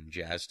major in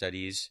jazz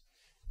studies,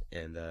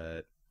 and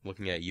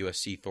looking at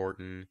USC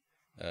Thornton,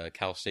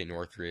 Cal State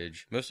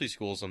Northridge, mostly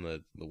schools on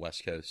the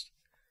West Coast,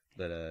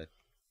 but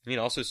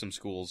also some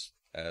schools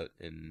out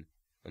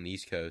on the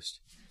East Coast.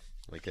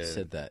 You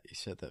said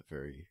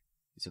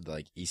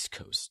East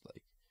Coast.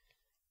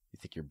 You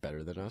think you're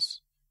better than us?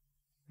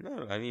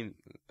 No, I mean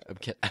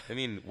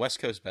West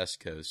Coast, best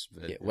coast.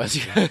 But, yeah,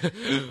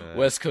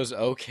 West Coast,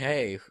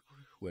 okay,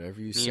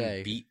 whatever you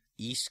say.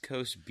 East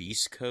Coast,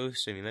 Beast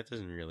Coast. I mean, that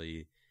doesn't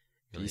really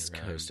East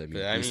rhyme. Coast.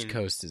 East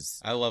Coast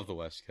is. I love the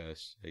West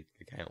Coast. I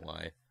can't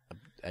lie.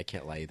 I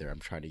can't lie either. I'm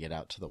trying to get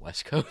out to the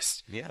West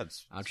Coast. Yeah,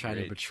 I'm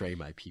trying to betray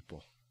my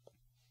people.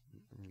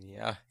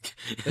 Yeah.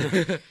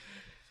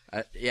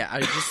 I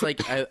just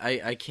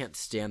I can't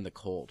stand the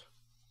cold.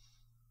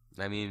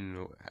 I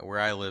mean, where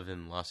I live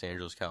in Los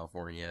Angeles,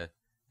 California,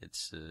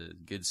 it's a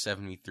good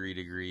 73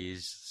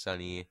 degrees,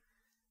 sunny,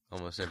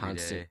 almost every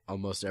day.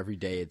 Almost every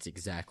day, it's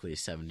exactly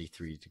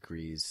 73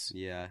 degrees.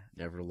 Yeah.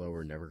 Never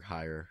lower, never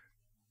higher.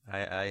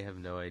 I have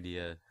no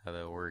idea how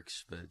that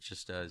works, but it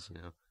just does,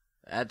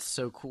 That's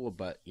so cool,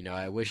 but,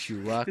 I wish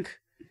you luck.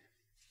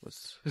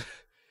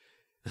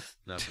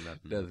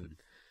 Nothing.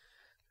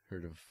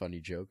 Heard of a funny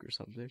joke or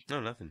something?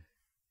 No, nothing.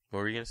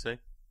 What were you going to say?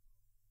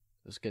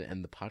 I was going to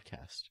end the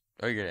podcast.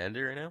 Oh, you're going to end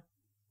it right now?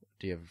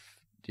 Do you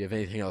have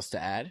anything else to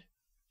add?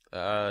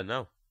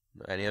 No.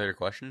 Any other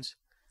questions?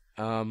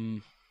 I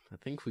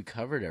think we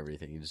covered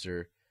everything. Is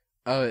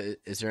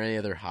there any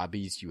other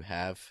hobbies you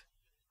have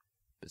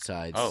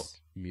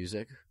besides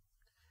music?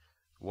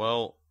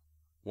 Well,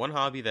 one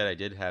hobby that I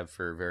did have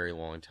for a very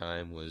long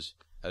time was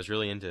I was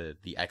really into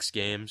the X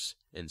Games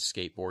and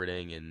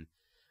skateboarding and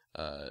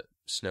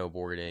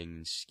snowboarding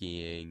and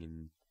skiing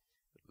and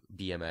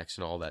BMX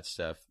and all that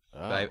stuff.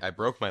 Oh. But I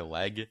broke my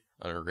leg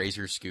on a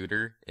Razor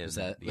scooter in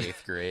the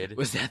 8th grade.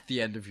 Was that the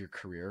end of your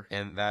career?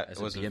 And that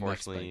was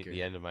unfortunately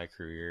the end of my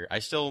career. I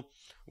still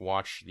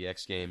watch the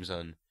X Games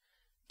on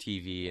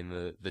TV and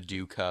the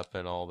Dew Cup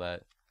and all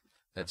that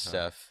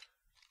stuff.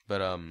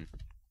 But I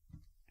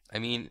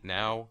mean,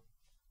 now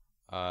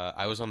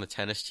I was on the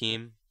tennis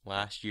team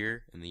last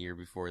year and the year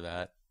before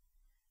that.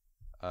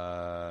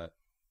 I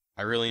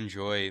really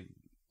enjoy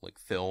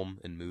film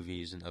and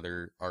movies and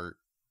other art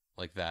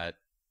like that.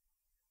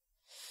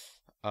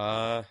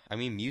 I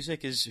mean,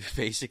 music is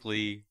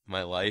basically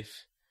my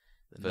life,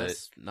 And but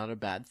that's not a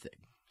bad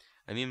thing.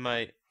 I mean,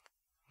 my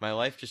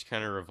life just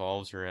kind of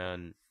revolves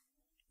around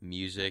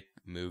music,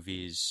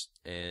 movies,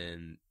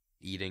 and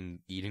eating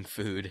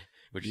food,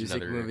 which is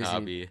Music, another movies,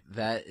 hobby.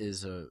 that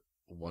is a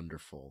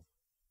wonderful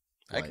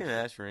I life. couldn't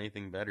ask for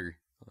anything better,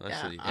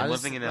 honestly. Yeah, And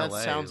living in that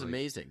LA, sounds like,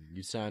 amazing.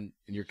 And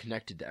you're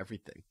connected to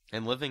everything.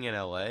 and living in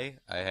LA,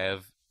 I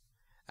have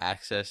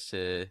access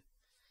to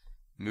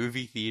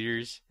movie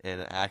theaters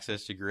and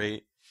access to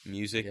great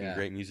music and Yeah.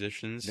 great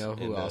musicians. You know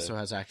who and, also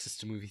has access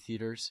to movie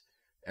theaters?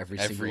 Every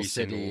Every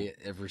single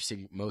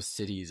city, most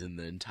cities in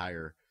the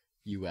entire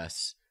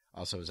U.S.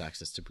 also has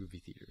access to movie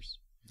theaters.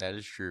 That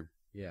is true.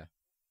 Yeah.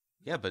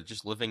 Yeah, but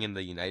just living in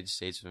the United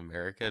States of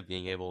America,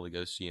 being able to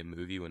go see a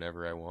movie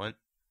whenever I want,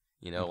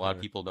 a lot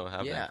of people don't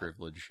have Yeah. that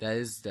privilege. That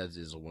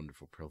is a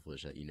wonderful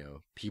privilege that,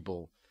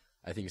 people,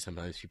 I think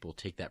sometimes people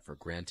take that for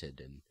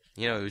granted. And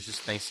It was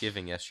just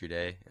Thanksgiving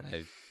yesterday, and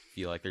I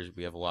feel like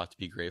we have a lot to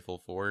be grateful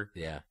for.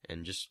 yeah.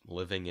 And just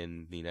living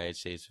in the United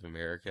States of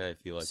America, I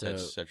feel like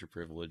that's such a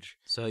privilege.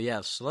 So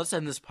let's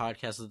end this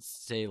podcast. Let's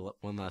say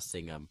one last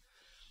thing.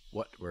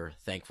 What we're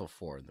thankful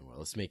for in the world.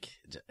 Let's make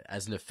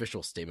as an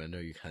official statement. I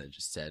know you kind of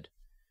just said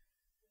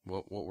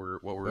What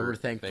we're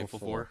thankful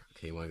for.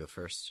 Okay, you want to go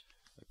first?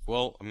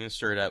 Well, I'm gonna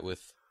start out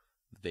with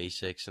the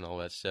basics and all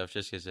that stuff,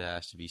 just because it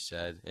has to be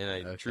said, and I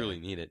Okay. truly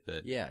need it.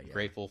 But Yeah.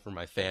 grateful for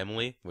my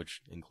family,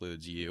 which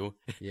includes you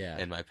Yeah.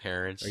 and my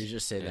parents. Or you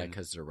just say that and-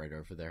 because they're right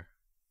over there.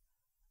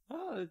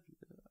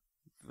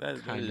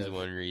 That Kind is of.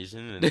 one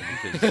reason, and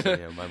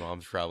because my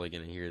mom's probably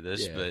gonna hear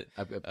this, Yeah. but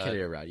I'm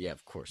kidding around. Yeah,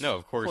 of course. no,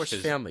 of course,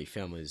 'cause family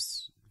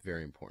is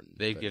very important.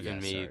 they've But given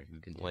yeah, me sorry,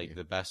 continue. like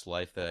the best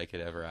life that I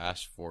could ever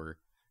ask for,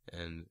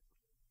 and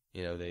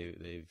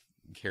they've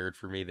cared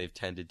for me, they've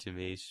tended to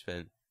me,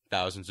 spent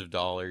thousands of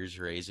dollars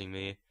raising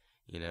me.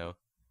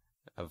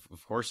 Of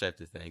course I have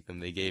to thank them.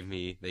 They gave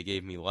me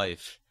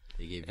life.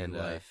 They gave you and,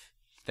 life.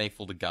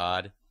 Thankful to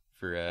God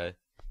for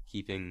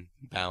keeping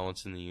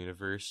balance in the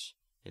universe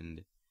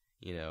and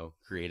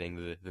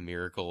creating the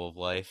miracle of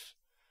life.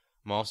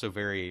 I'm also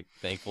very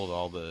thankful to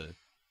all the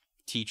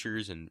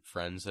teachers and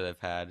friends that I've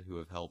had who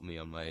have helped me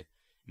on my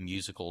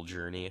musical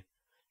journey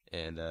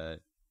and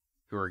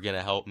who are going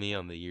to help me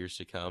on the years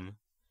to come,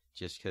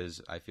 just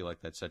because I feel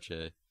like that's such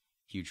a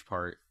huge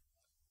part.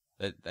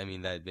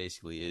 That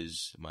basically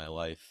is my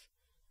life.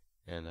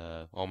 And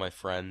all my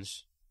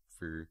friends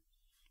for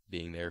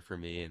being there for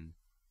me, and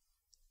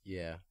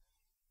Yeah.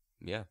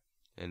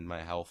 and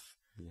my health,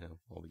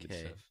 all the good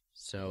Okay. stuff.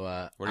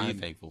 So What are you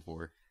thankful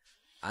for?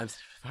 I'm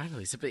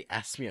finally somebody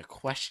asked me a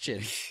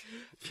question.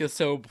 Feels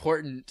so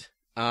important.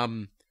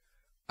 I'm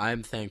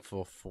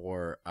thankful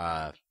for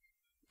I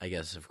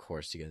guess of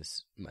course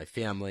my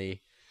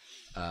family.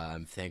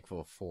 I'm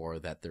thankful for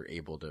that they're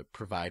able to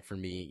provide for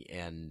me,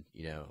 and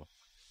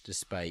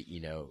despite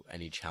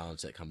any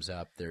challenge that comes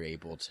up, they're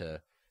able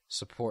to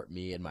support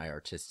me in my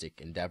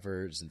artistic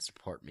endeavors and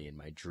support me in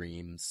my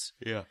dreams.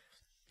 Yeah.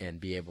 And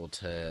be able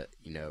to,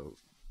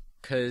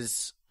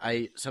 because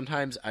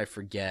sometimes I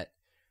forget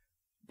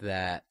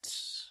that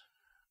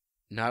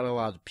not a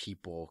lot of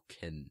people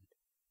can,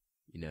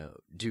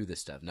 do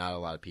this stuff. Not a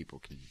lot of people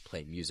can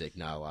play music.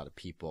 Not a lot of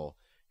people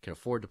can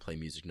afford to play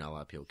music. Not a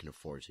lot of people can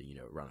afford to,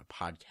 run a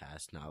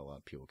podcast. Not a lot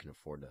of people can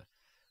afford to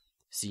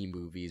see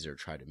movies or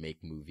try to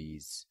make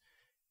movies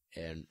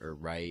or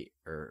write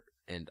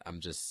and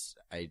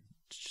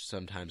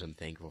sometimes I'm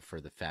thankful for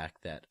the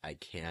fact that I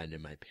can,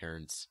 and my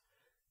parents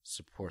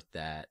support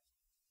that,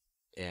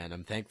 and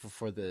I'm thankful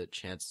for the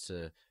chance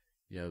to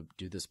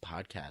do this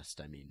podcast.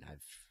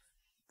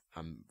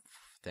 I'm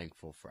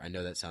thankful for, I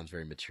know that sounds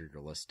very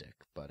materialistic,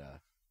 but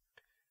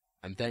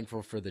I'm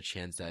thankful for the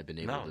chance that I've been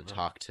able to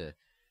talk to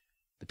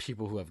the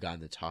people who I've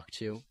gotten to talk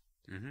to.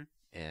 Mm-hmm.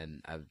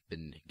 And I've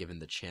been given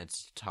the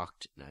chance to talk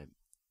to,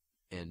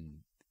 and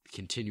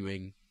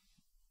continuing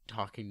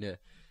talking to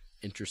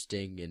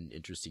interesting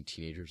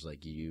teenagers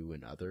like you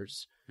and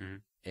others. Mm-hmm.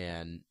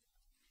 And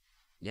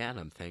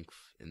I'm thankful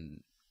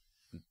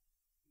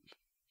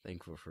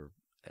for,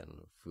 I don't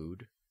know,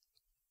 food.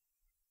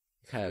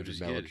 Food is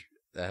good.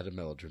 That had a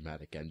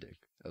melodramatic ending.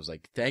 I was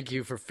like, thank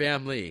you for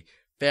family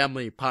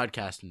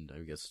podcast, and I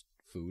guess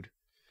food.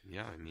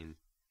 Yeah, I'm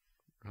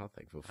not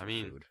thankful for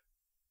food.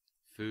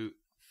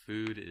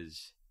 Food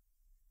is,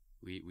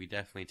 we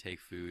definitely take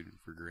food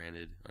for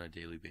granted on a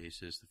daily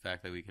basis. The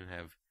fact that we can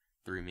have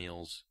 3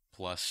 meals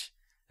plus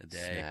a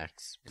day,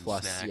 snacks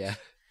plus, yeah,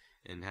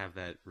 and have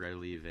that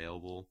readily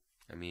available.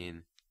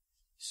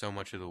 So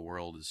much of the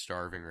world is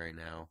starving right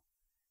now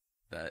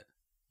that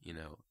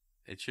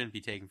it shouldn't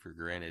be taken for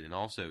granted. And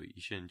also,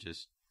 you shouldn't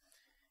just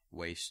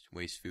waste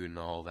food and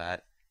all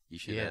that. You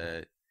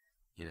should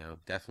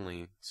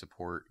definitely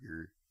support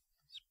your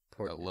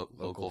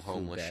local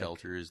homeless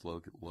shelters,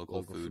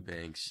 local food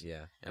banks.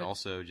 Yeah. And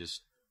also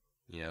just,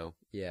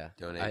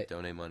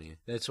 donate money.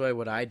 That's why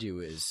what I do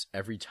is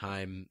every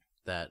time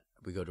that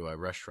we go to a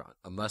restaurant,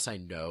 unless I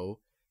know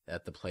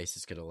that the place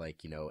is going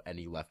to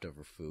any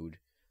leftover food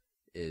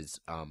is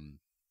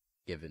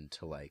given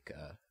to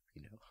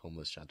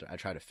homeless shelter. I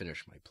try to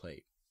finish my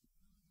plate.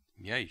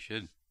 Yeah, you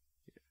should.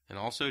 And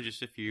also,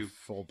 just if you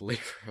Full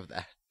believer of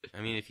that.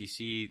 I mean, if you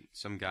see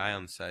some guy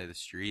on the side of the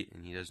street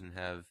and he doesn't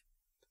have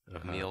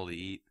a meal to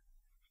eat,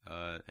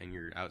 and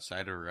you're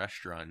outside of a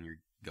restaurant and you're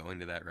going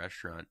to that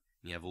restaurant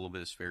and you have a little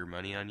bit of spare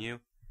money on you,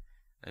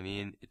 I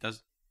mean, it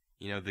does.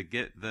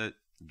 The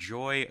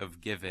joy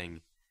of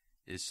giving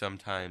is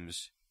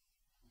sometimes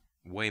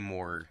way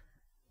more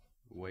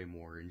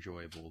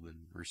enjoyable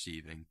than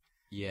receiving.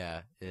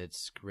 Yeah,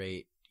 it's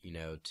great,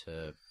 it's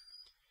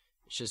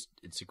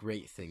a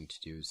great thing to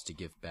do is to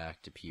give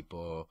back to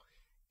people.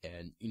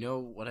 And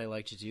what I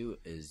like to do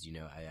is,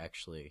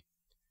 a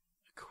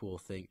cool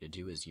thing to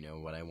do is,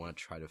 what I want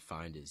to try to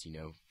find is,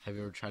 have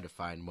you ever tried to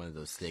find one of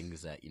those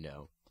things that,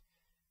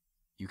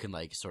 you can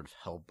like sort of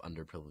help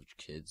underprivileged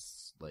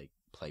kids like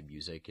play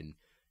music? And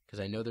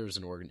because I know there's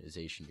an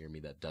organization near me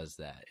that does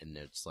that, and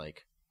it's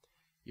like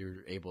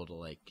you're able to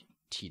like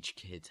teach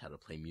kids how to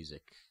play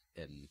music.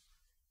 And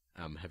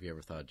have you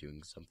ever thought of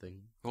doing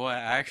something? Well, I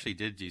actually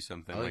did do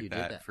something like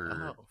that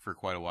for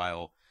quite a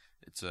while.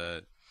 It's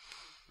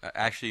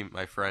actually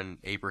my friend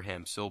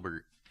Abraham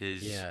Silbert,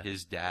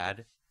 his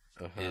dad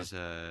is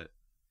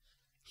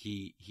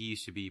he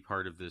used to be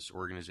part of this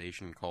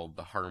organization called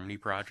the Harmony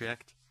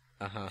Project.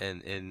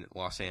 And in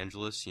Los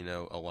Angeles,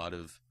 a lot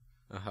of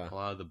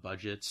the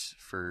budgets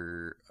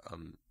for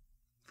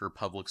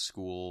public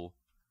school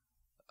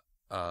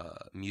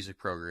music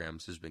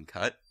programs has been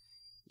cut.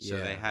 So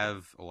they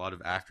have a lot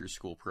of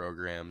after-school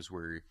programs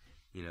where,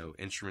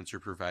 instruments are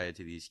provided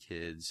to these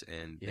kids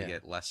and they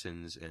get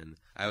lessons. And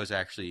I was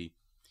actually,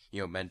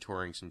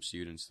 mentoring some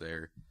students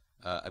there.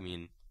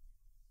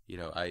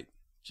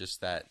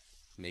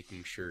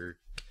 Making sure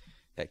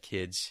that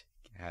kids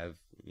have,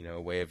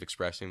 a way of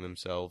expressing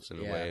themselves and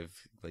a way of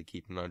like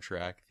keeping on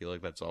track. I feel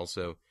like that's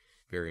also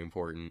very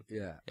important.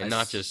 Yeah. And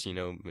not just,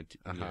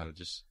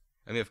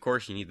 of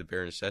course you need the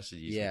bare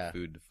necessities of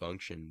food to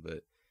function,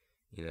 but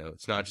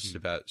it's not just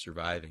about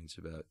surviving, it's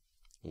about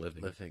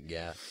living.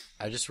 Yeah.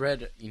 I just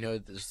read,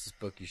 there's this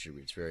book you should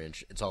read. It's very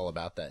interesting. It's all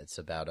about that. It's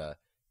about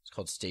it's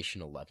called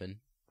Station 11.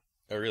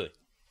 Oh, really?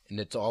 And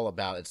it's all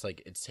about, it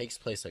takes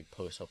place like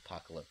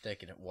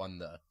post-apocalyptic, and it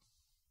won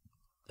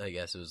I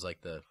guess it was like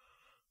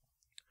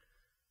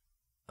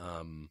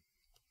I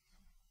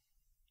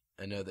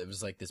know that it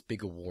was like this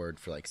big award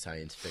for like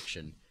science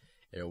fiction.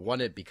 And it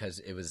won it because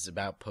it was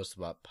about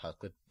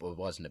post-apocalyptic, but it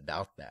wasn't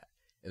about that.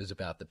 It was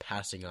about the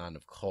passing on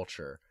of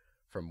culture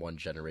from one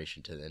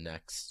generation to the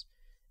next.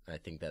 And I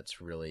think that's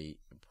really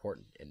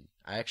important. And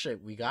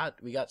we got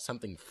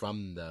something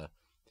from the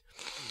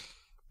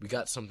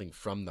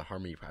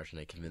Harmony Project,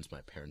 and I convinced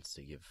my parents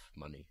to give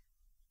money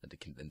and to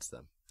convince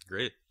them.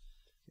 Great.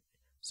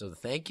 So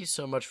thank you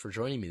so much for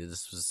joining me.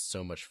 This was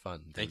so much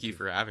fun. Thank you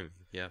for having me.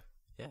 Yeah.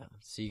 Yeah.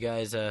 See you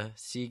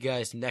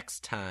guys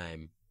next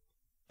time.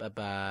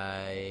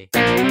 Bye-bye.